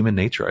 it's human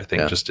nature, I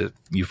think,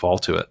 you fall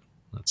to it.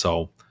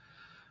 So,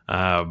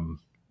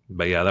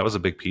 but yeah, that was a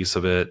big piece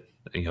of it,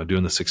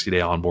 doing the 60-day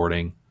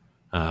onboarding.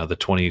 The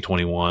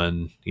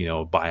 2021,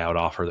 buyout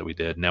offer that we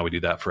did. Now we do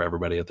that for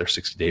everybody at their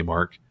 60-day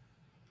mark.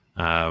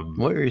 What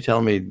were you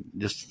telling me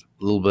just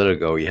a little bit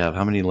ago? You have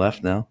how many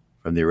left now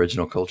from the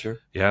original culture?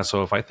 Yeah.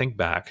 So if I think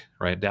back,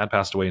 right, Dad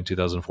passed away in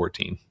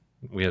 2014.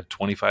 We had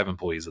 25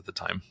 employees at the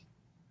time.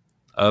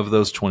 Of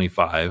those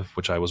 25,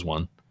 which I was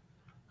one,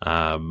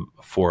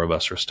 4 of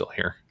us are still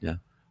here. Yeah.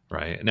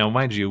 Right. Now,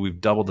 mind you, we've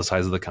doubled the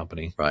size of the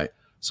company. Right.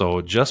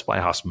 So just by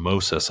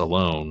osmosis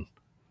alone,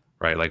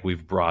 right,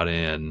 we've brought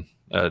in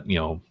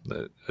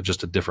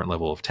just a different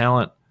level of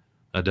talent,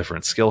 a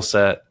different skill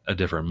set, a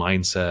different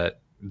mindset,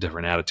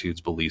 different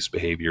attitudes, beliefs,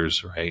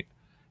 behaviors, right?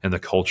 And the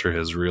culture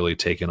has really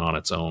taken on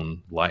its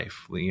own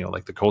life.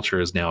 The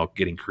culture is now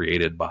getting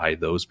created by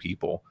those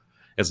people.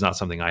 It's not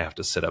something I have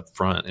to sit up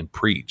front and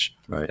preach.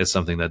 Right. It's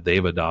something that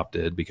they've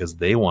adopted because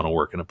they want to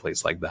work in a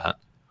place like that.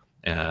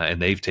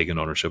 And they've taken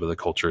ownership of the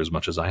culture as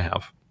much as I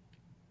have.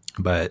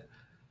 But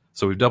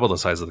so we've doubled the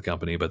size of the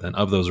company, but then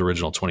of those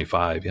original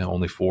 25,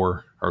 only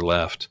 4 are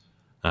left.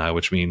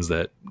 Which means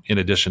that in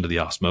addition to the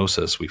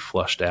osmosis, we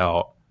flushed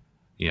out,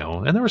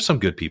 and there were some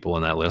good people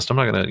in that list. I'm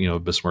not going to,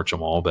 besmirch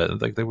them all,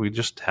 but we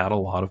just had a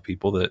lot of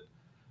people that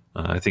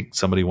I think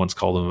somebody once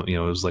called them, it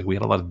was we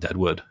had a lot of dead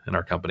wood in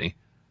our company.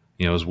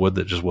 It was wood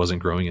that just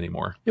wasn't growing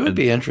anymore. It would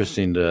be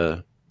interesting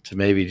to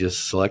maybe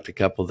just select a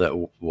couple that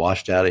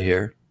washed out of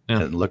here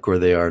and look where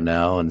they are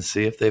now and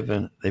see if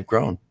they've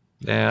grown.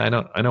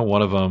 Yeah, I know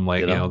one of them,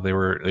 they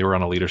were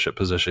on a leadership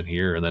position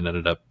here and then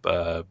ended up,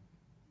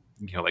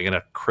 in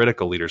a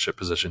critical leadership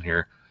position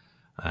here.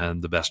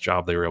 And the best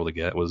job they were able to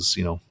get was,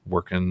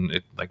 working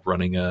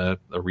running a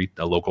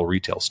local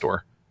retail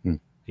store,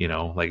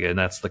 and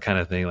that's the kind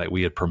of thing,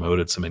 we had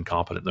promoted some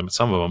incompetent,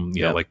 some of them,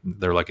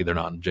 they're lucky they're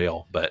not in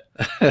jail, but,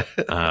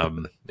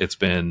 it's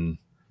been,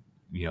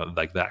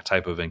 that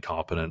type of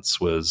incompetence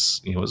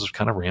was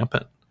kind of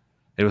rampant.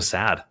 It was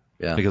sad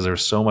because there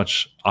was so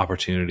much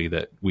opportunity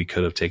that we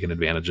could have taken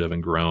advantage of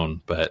and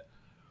grown, but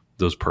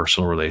those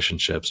personal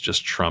relationships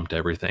just trumped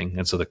everything.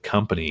 And so the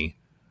company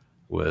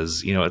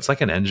was, it's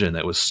like an engine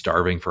that was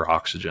starving for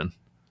oxygen,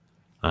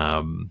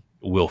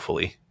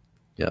 willfully,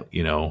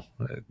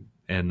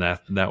 and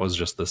that was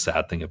just the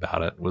sad thing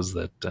about it was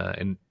that,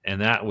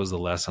 and that was the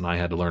lesson I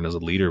had to learn as a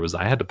leader was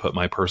I had to put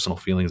my personal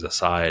feelings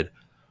aside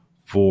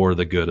for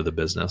the good of the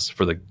business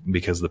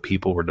because the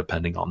people were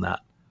depending on that.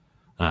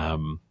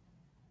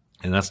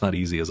 And that's not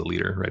easy as a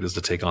leader, right? Is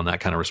to take on that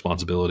kind of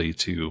responsibility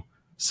to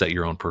set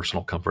your own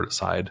personal comfort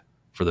aside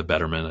for the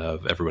betterment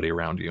of everybody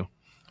around you.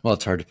 Well,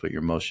 it's hard to put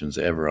your emotions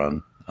ever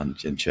in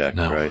check,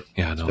 right?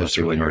 Yeah, no,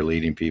 especially really when hard. You're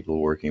leading people,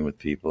 working with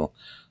people.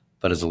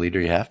 But as a leader,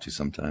 you have to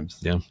sometimes.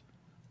 Yeah.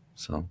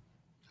 So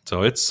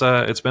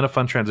it's been a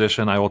fun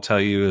transition. I will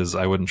tell you, is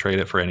I wouldn't trade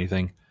it for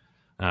anything.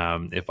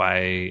 If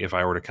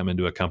I were to come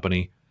into a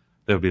company,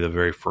 that would be the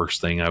very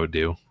first thing I would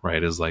do.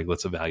 Right? Is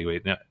let's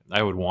evaluate. Now,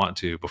 I would want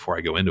to before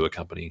I go into a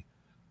company,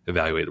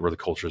 evaluate where the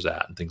culture's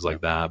at and things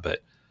like that.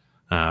 But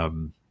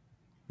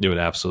It would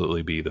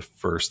absolutely be the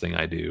first thing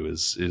I do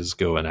is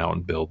going out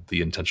and build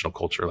the intentional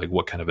culture. Like,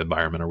 what kind of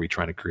environment are we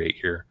trying to create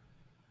here?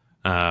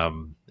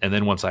 And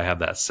then once I have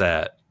that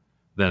set,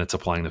 then it's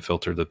applying the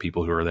filter to the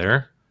people who are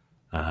there.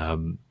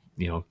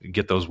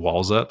 Get those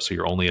walls up so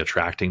you're only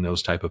attracting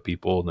those type of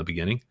people in the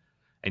beginning.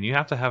 And you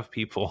have to have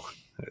people.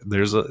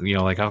 There's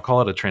I'll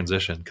call it a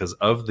transition, because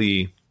of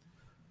the,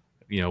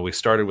 we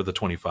started with the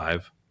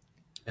 25,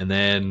 and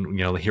then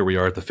here we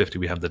are at the 50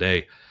 we have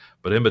today.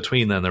 But in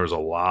between then, there was a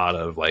lot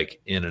of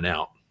like in and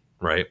out,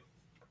 right?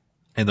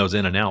 And those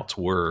in and outs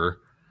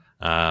were,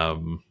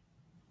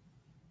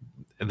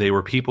 they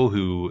were people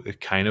who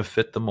kind of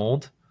fit the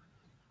mold,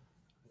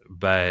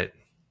 but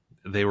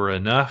they were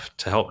enough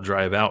to help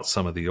drive out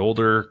some of the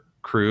older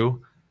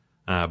crew,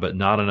 but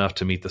not enough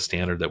to meet the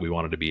standard that we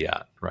wanted to be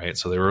at, right?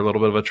 So they were a little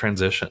bit of a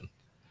transition.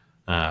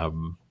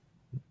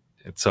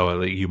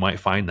 So you might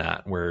find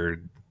that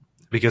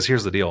because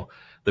here's the deal.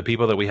 The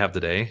people that we have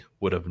today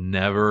would have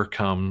never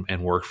come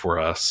and worked for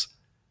us,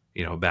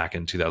 back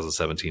in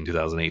 2017,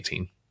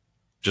 2018,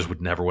 just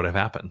would have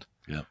happened.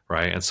 Yeah.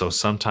 Right. And so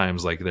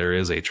sometimes like there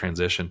is a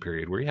transition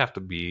period where you have to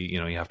be,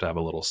 you have to have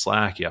a little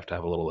slack, you have to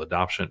have a little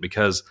adoption,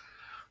 because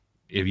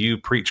if you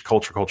preach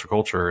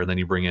culture, and then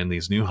you bring in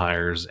these new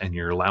hires and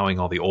you're allowing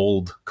all the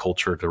old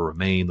culture to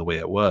remain the way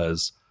it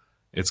was,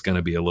 it's going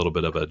to be a little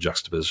bit of a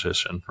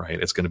juxtaposition, right?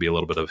 It's going to be a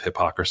little bit of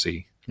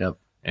hypocrisy. Yep.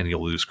 And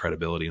you'll lose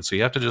credibility. And so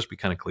you have to just be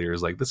kind of clear,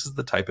 is like, this is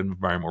the type of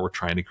environment we're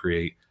trying to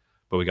create,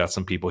 but we got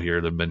some people here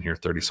that have been here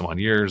 30 some odd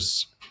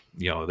years.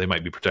 They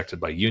might be protected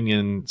by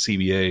union,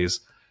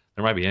 CBAs.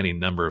 There might be any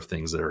number of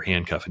things that are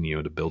handcuffing you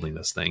into building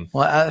this thing.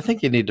 Well, I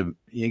think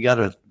you got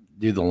to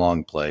do the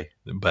long play,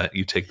 but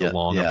you take the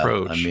long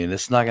approach. I mean,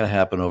 it's not going to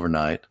happen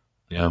overnight.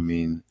 Yeah. I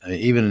mean,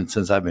 even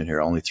since I've been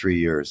here, only 3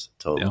 years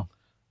total. Yeah.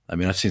 I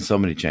mean, I've seen so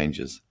many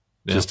changes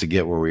just to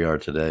get where we are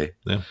today.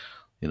 Yeah.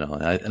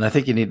 And I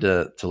think you need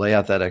to lay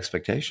out that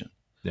expectation.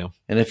 Yeah.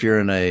 And if you're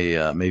in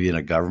maybe in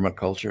a government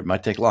culture, it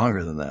might take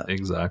longer than that.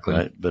 Exactly.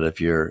 Right? But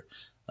if you're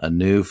a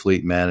new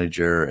fleet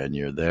manager and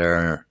you're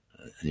there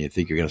and you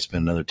think you're going to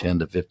spend another 10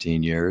 to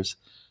 15 years,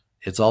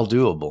 it's all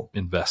doable.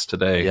 Invest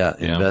today. Yeah.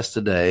 Invest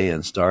today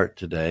and start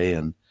today.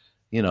 And,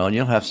 and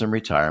you'll have some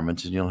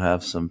retirements and you'll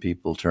have some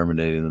people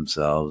terminating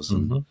themselves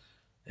and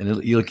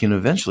you can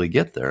eventually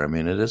get there. I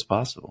mean, it is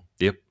possible.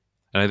 Yep.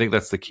 And I think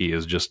that's the key,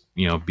 is just,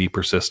 be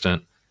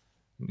persistent,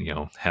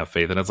 have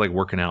faith. And it's like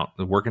working out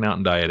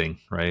and dieting,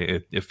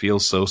 right? It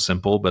feels so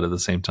simple, but at the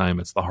same time,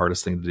 it's the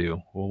hardest thing to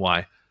do. Well,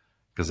 why?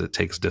 Because it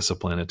takes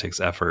discipline, it takes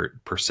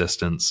effort,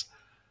 persistence.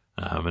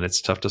 And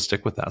it's tough to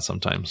stick with that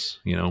sometimes,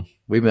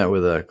 We met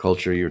with a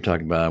culture, you were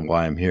talking about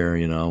why I'm here,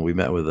 we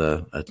met with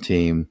a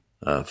team,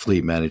 a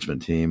fleet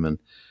management team. And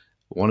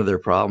one of their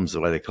problems, the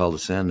way they called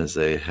us in, is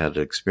they had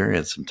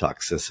experienced some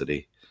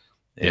toxicity.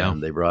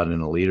 And they brought in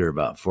a leader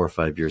about 4 or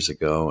 5 years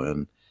ago,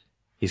 and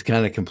he's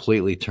kind of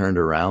completely turned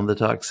around the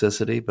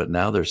toxicity, but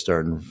now they're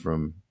starting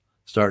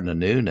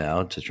anew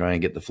now to try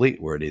and get the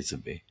fleet where it needs to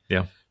be.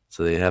 Yeah.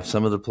 So they have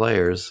some of the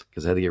players,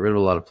 because they had to get rid of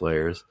a lot of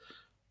players,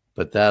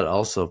 but that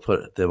also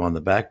put them on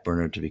the back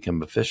burner to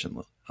become efficient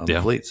on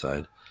the fleet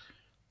side.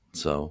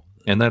 So,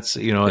 and that's,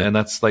 and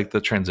that's like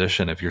the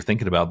transition. If you're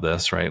thinking about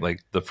this, right?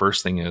 Like the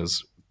first thing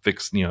is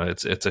fix,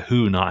 it's a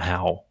who, not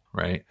how,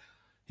 right?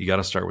 You got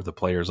to start with the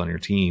players on your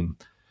team,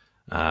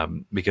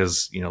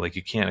 because, like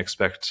you can't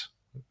expect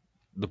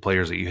the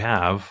players that you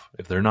have,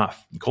 if they're not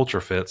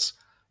culture fits,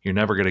 you're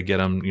never going to get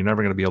them. You're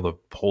never going to be able to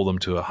pull them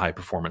to a high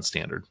performance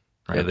standard,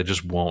 right? Yeah. That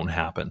just won't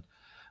happen.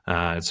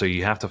 So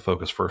you have to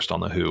focus first on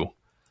the who.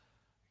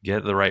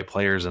 Get the right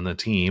players in the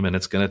team, and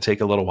it's going to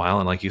take a little while.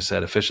 And like you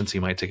said, efficiency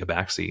might take a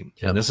backseat.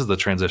 Yep. And this is the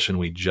transition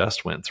we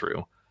just went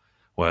through.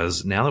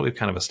 Was now that we've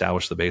kind of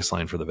established the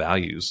baseline for the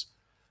values,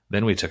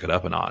 then we took it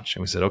up a notch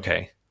and we said,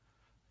 okay,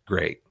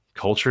 great,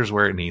 culture's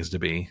where it needs to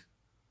be.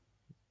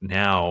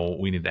 Now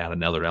we need to add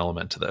another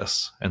element to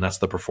this, and that's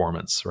the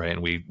performance, right?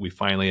 And we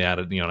finally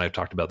added, and I've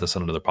talked about this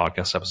on another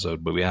podcast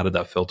episode, but we added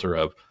that filter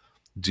of,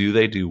 do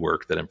they do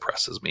work that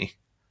impresses me,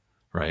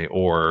 right?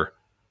 Or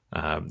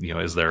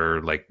is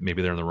there, like,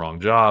 maybe they're in the wrong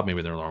job,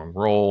 maybe they're in the wrong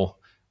role,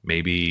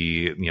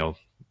 maybe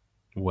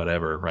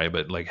whatever, right?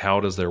 But like, how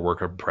does their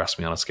work impress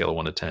me on a scale of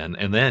 1 to 10?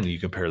 And then you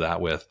compare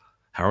that with,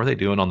 how are they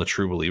doing on the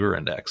True Believer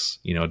Index?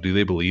 Do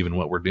they believe in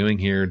what we're doing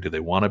here? Do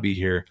they want to be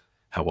here?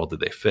 How well did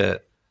they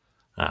fit?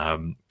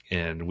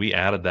 And we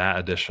added that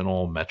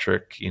additional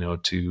metric,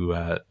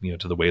 to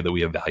the way that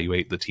we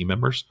evaluate the team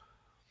members.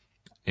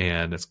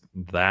 And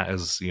that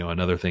is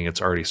another thing.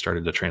 It's already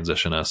started to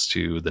transition us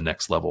to the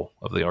next level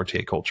of the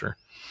RTA culture,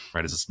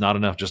 right? It's not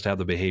enough just to have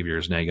the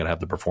behaviors. Now you got to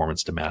have the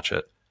performance to match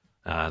it.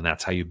 And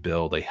that's how you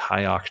build a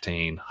high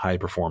octane, high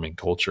performing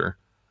culture.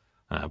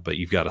 But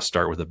you've got to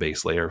start with a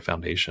base layer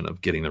foundation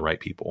of getting the right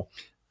people.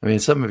 I mean,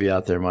 some of you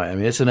out there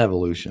it's an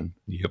evolution.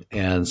 Yep.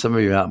 And some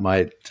of you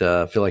might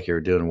feel like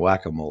you're doing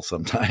whack-a-mole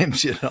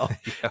sometimes,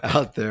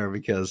 out there,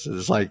 because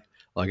it's like,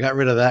 well, I got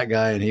rid of that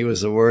guy and he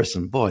was the worst.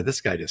 And boy,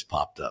 this guy just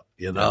popped up,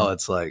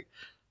 It's like,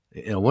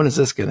 when is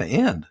this going to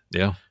end?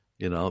 Yeah.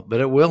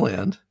 but it will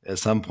end at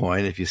some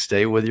point if you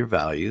stay with your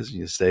values and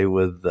you stay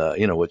with,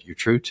 what you're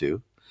true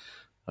to,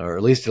 or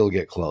at least it'll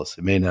get close.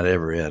 It may not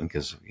ever end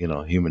because,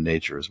 human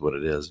nature is what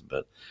it is.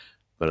 But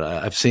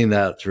I've seen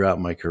that throughout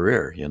my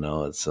career.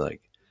 It's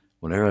like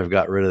whenever I've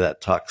got rid of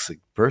that toxic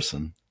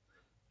person,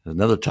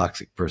 another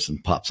toxic person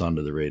pops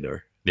onto the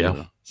radar.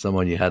 Yeah.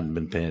 Someone you hadn't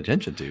been paying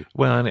attention to.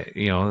 Well, and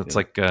it's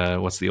like,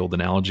 what's the old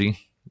analogy?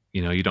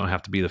 You don't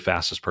have to be the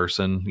fastest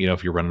person.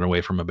 If you're running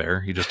away from a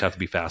bear, you just have to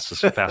be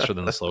faster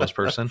than the slowest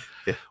person.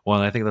 Yeah. Well,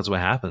 and I think that's what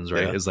happens,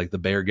 right? Yeah. Is like the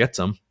bear gets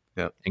him.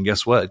 Yeah. And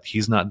guess what?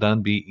 He's not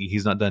done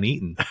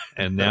eating.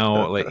 And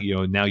now,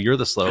 now you're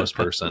the slowest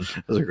person.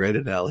 That's a great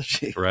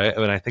analogy. Right.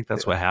 I mean, I think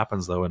that's what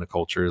happens though in a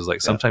culture is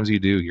like, sometimes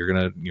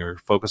you're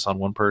focused on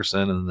one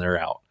person and they're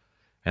out.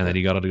 And then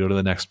you got to go to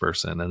the next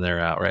person and they're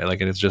out. Right.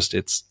 Like, and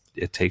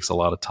it takes a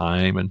lot of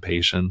time and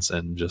patience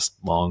and just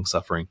long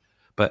suffering.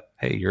 But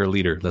hey, you're a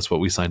leader. That's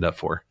what we signed up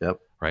for. Yep.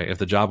 Right. If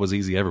the job was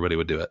easy, everybody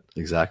would do it.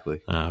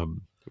 Exactly.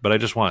 But I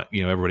just want,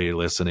 everybody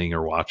listening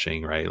or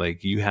watching, right?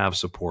 Like you have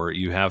support,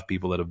 you have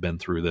people that have been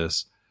through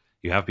this,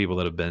 you have people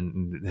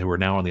who are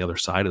now on the other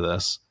side of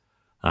this.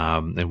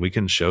 And we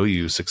can show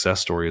you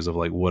success stories of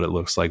like what it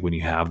looks like when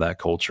you have that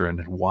culture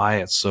and why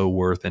it's so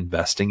worth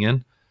investing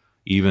in,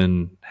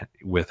 even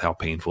with how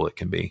painful it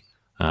can be.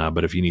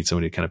 But if you need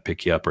somebody to kind of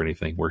pick you up or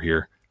anything, we're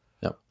here.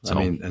 Yep. So,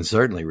 and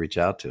certainly reach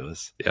out to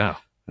us. Yeah.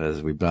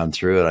 As we've gone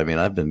through it. I mean,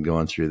 I've been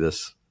going through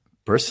this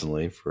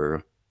personally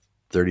for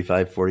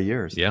 35, 40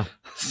 years. Yeah.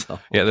 So,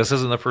 this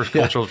isn't the first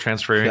cultural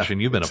transformation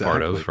you've been a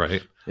part of,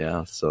 right?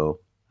 Yeah.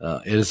 So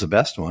it is the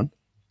best one.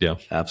 Yeah.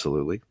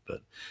 Absolutely.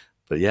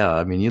 But yeah,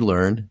 I mean, you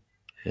learn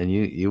and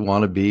you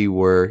want to be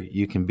where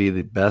you can be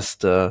the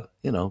best,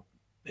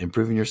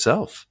 improving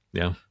yourself.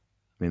 Yeah.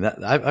 I mean,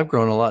 I've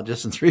grown a lot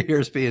just in 3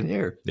 years being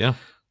here. Yeah.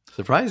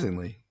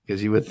 Surprisingly.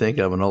 Because you would think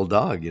I'm an old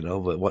dog,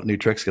 but what new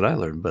tricks could I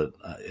learn? But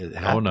it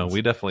happens. Oh no,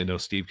 we definitely know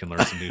Steve can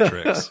learn some new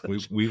tricks.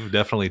 We've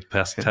definitely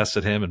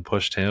tested him and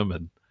pushed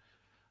him,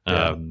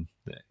 and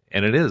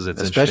it's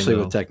especially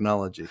with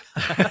technology.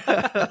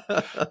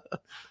 Well,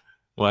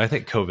 I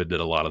think COVID did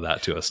a lot of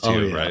that to us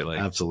too, right? Like,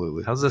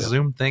 absolutely. How's this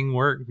Zoom thing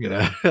work?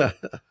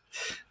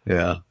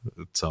 Yeah.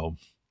 So,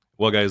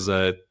 well, guys,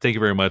 thank you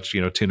very much.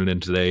 Tuning in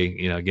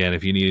today. Again,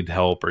 if you need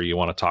help or you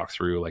want to talk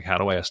through, like, how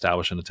do I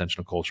establish an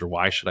intentional culture?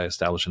 Why should I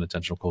establish an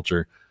intentional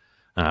culture?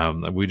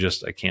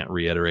 I can't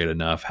reiterate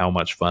enough how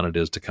much fun it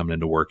is to come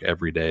into work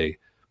every day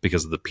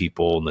because of the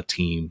people and the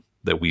team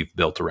that we've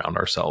built around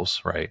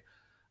ourselves, right?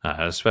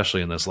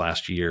 Especially in this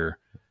last year,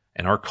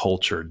 and our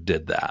culture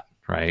did that,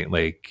 right?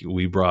 Like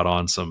we brought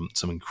on some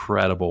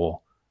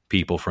incredible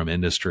people from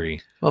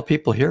industry. Well,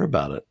 people hear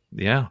about it.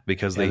 Yeah,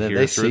 because they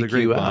hear through the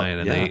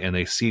grapevine and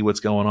they see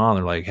what's going on.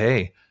 They're like,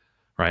 hey,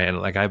 right.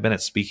 And like I've been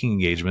at speaking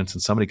engagements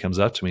and somebody comes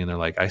up to me and they're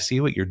like, I see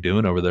what you're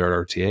doing over there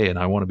at RTA and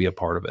I want to be a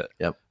part of it.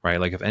 Yep. Right.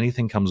 Like if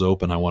anything comes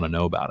open, I want to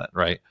know about it.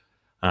 Right.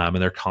 And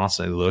they're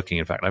constantly looking.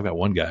 In fact, I've got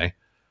one guy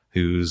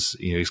who's,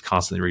 he's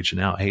constantly reaching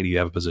out. Hey, do you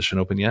have a position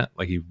open yet?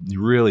 Like he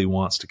really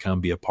wants to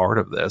come be a part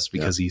of this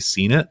because he's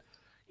seen it.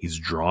 He's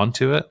drawn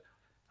to it.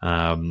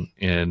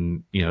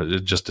 And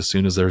just as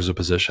soon as there's a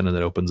position and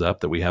it opens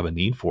up that we have a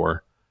need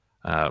for,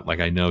 like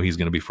I know he's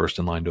going to be first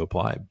in line to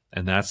apply.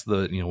 And that's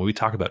when we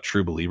talk about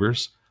true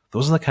believers,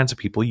 those are the kinds of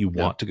people you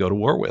want to go to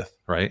war with,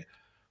 right?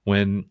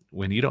 When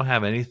you don't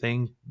have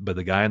anything but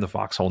the guy in the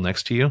foxhole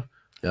next to you,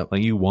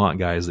 like you want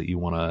guys that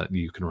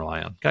you can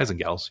rely on, guys and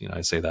gals.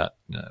 I say that,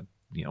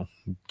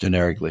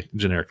 generically,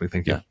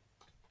 thank you.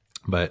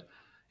 But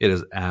it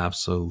is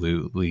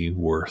absolutely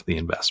worth the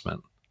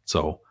investment.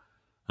 So,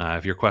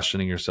 if you're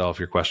questioning yourself,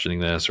 you're questioning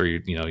this, or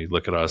you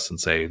look at us and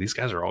say, these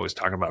guys are always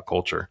talking about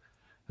culture.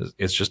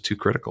 It's just too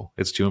critical.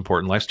 It's too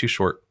important. Life's too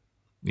short.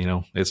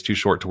 It's too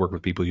short to work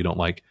with people you don't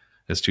like.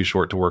 It's too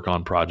short to work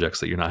on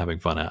projects that you're not having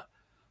fun at.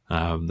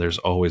 There's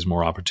always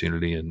more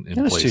opportunity in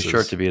places. It's too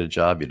short to be at a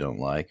job you don't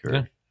like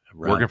or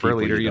working for a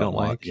leader you don't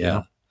like.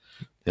 Yeah.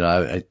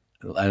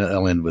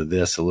 I'll end with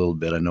this a little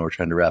bit. I know we're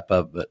trying to wrap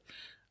up, but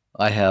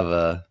I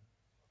have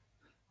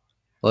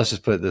let's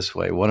just put it this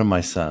way. One of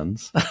my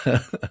sons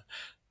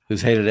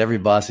who's hated every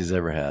boss he's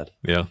ever had.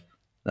 Yeah.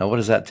 Now, what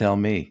does that tell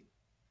me?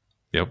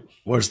 Yep.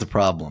 Where's the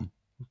problem?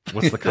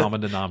 What's the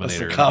common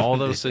denominator in all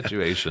those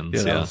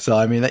situations? So,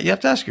 I mean, you have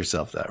to ask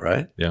yourself that,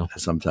 right? Yeah.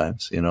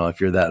 Sometimes,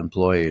 if you're that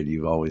employee and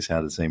you've always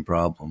had the same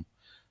problem,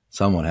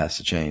 someone has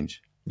to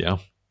change. Yeah.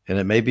 And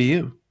it may be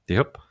you.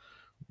 Yep.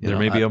 There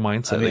may be a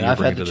mindset. I mean, I've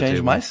had to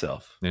change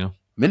myself. Yeah.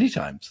 Many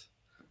times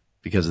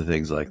because of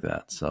things like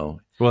that.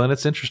 So, well, and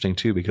it's interesting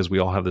too, because we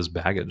all have this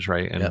baggage,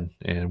 right?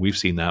 And we've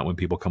seen that when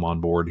people come on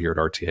board here at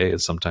RTA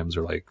is sometimes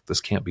they're like, this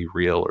can't be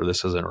real, or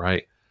this isn't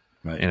right.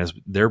 Right. And as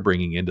they're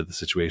bringing into the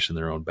situation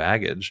their own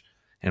baggage,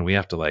 and we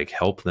have to like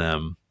help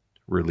them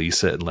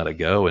release it and let it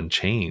go and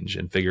change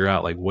and figure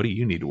out like, what do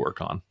you need to work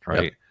on?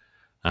 Right.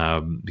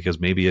 Yep. Because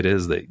maybe it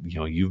is that,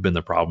 you've been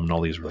the problem in all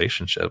these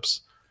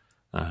relationships.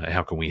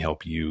 How can we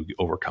help you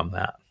overcome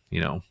that?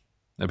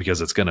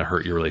 Because it's going to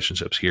hurt your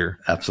relationships here.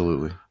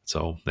 Absolutely.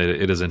 So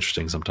it is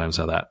interesting sometimes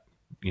how that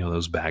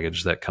those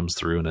baggage that comes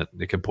through, and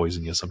it can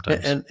poison you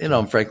sometimes.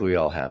 And frankly, we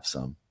all have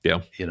some.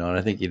 Yeah. And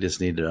I think you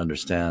just need to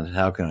understand,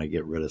 how can I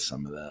get rid of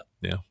some of that?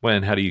 Yeah. Well,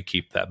 and how do you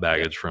keep that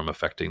baggage from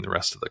affecting the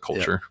rest of the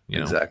culture?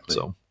 Exactly.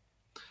 So,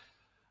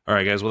 all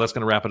right, guys. Well, that's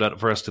going to wrap it up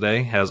for us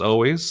today. As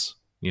always,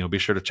 be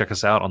sure to check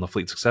us out on the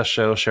Fleet Success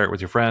Show. Share it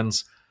with your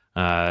friends.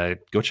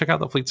 Go check out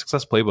the Fleet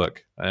Success Playbook.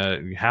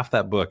 Half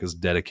that book is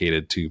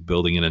dedicated to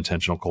building an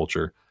intentional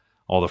culture.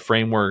 All the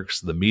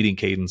frameworks, the meeting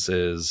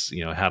cadences,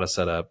 how to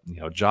set up,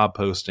 job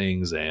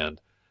postings and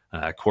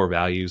core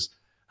values.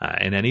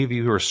 And any of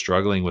you who are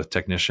struggling with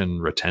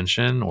technician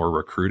retention or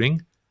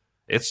recruiting,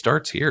 it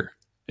starts here.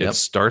 It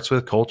starts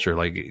with culture.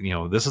 Like,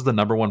 this is the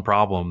number one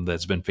problem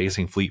that's been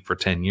facing Fleet for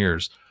 10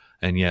 years.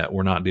 And yet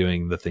we're not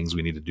doing the things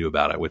we need to do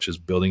about it, which is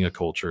building a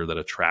culture that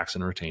attracts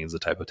and retains the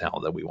type of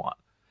talent that we want.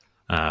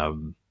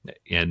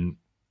 And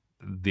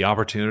the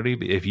opportunity,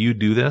 if you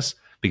do this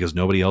because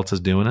nobody else is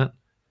doing it,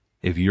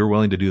 if you're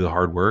willing to do the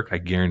hard work, I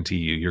guarantee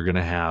you're going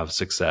to have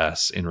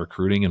success in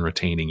recruiting and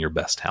retaining your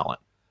best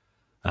talent.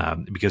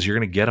 Because you're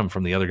going to get them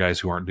from the other guys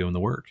who aren't doing the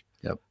work,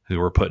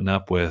 who are putting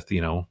up with,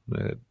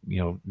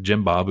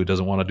 Jim Bob, who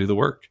doesn't want to do the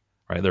work,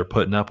 right? They're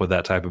putting up with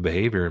that type of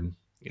behavior.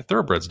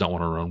 Thoroughbreds don't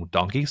want to run with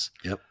donkeys.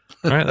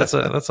 Right. That's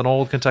an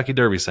old Kentucky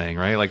Derby saying,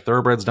 right? Like,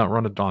 thoroughbreds don't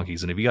run with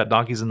donkeys. And if you got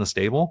donkeys in the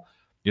stable,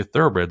 your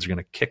thoroughbreds are going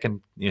to kick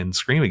and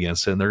scream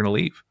against it, and they're going to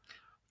leave.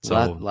 So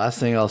last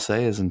thing I'll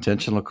say is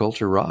intentional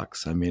culture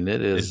rocks. I mean,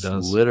 it is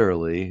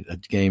literally a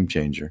game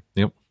changer.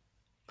 Yep.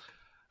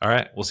 All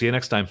right. We'll see you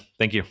next time.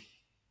 Thank you.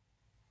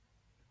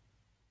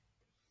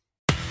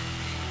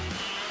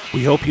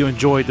 We hope you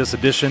enjoyed this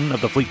edition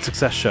of the Fleet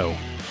Success Show.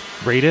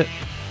 Rate it,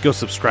 go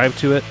subscribe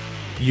to it.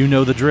 You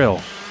know the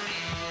drill.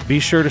 Be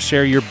sure to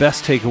share your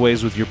best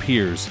takeaways with your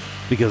peers,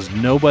 because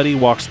nobody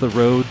walks the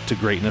road to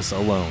greatness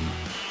alone.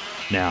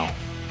 Now,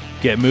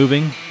 get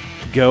moving,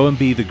 go and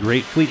be the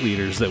great fleet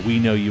leaders that we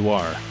know you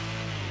are.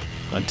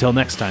 Until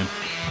next time.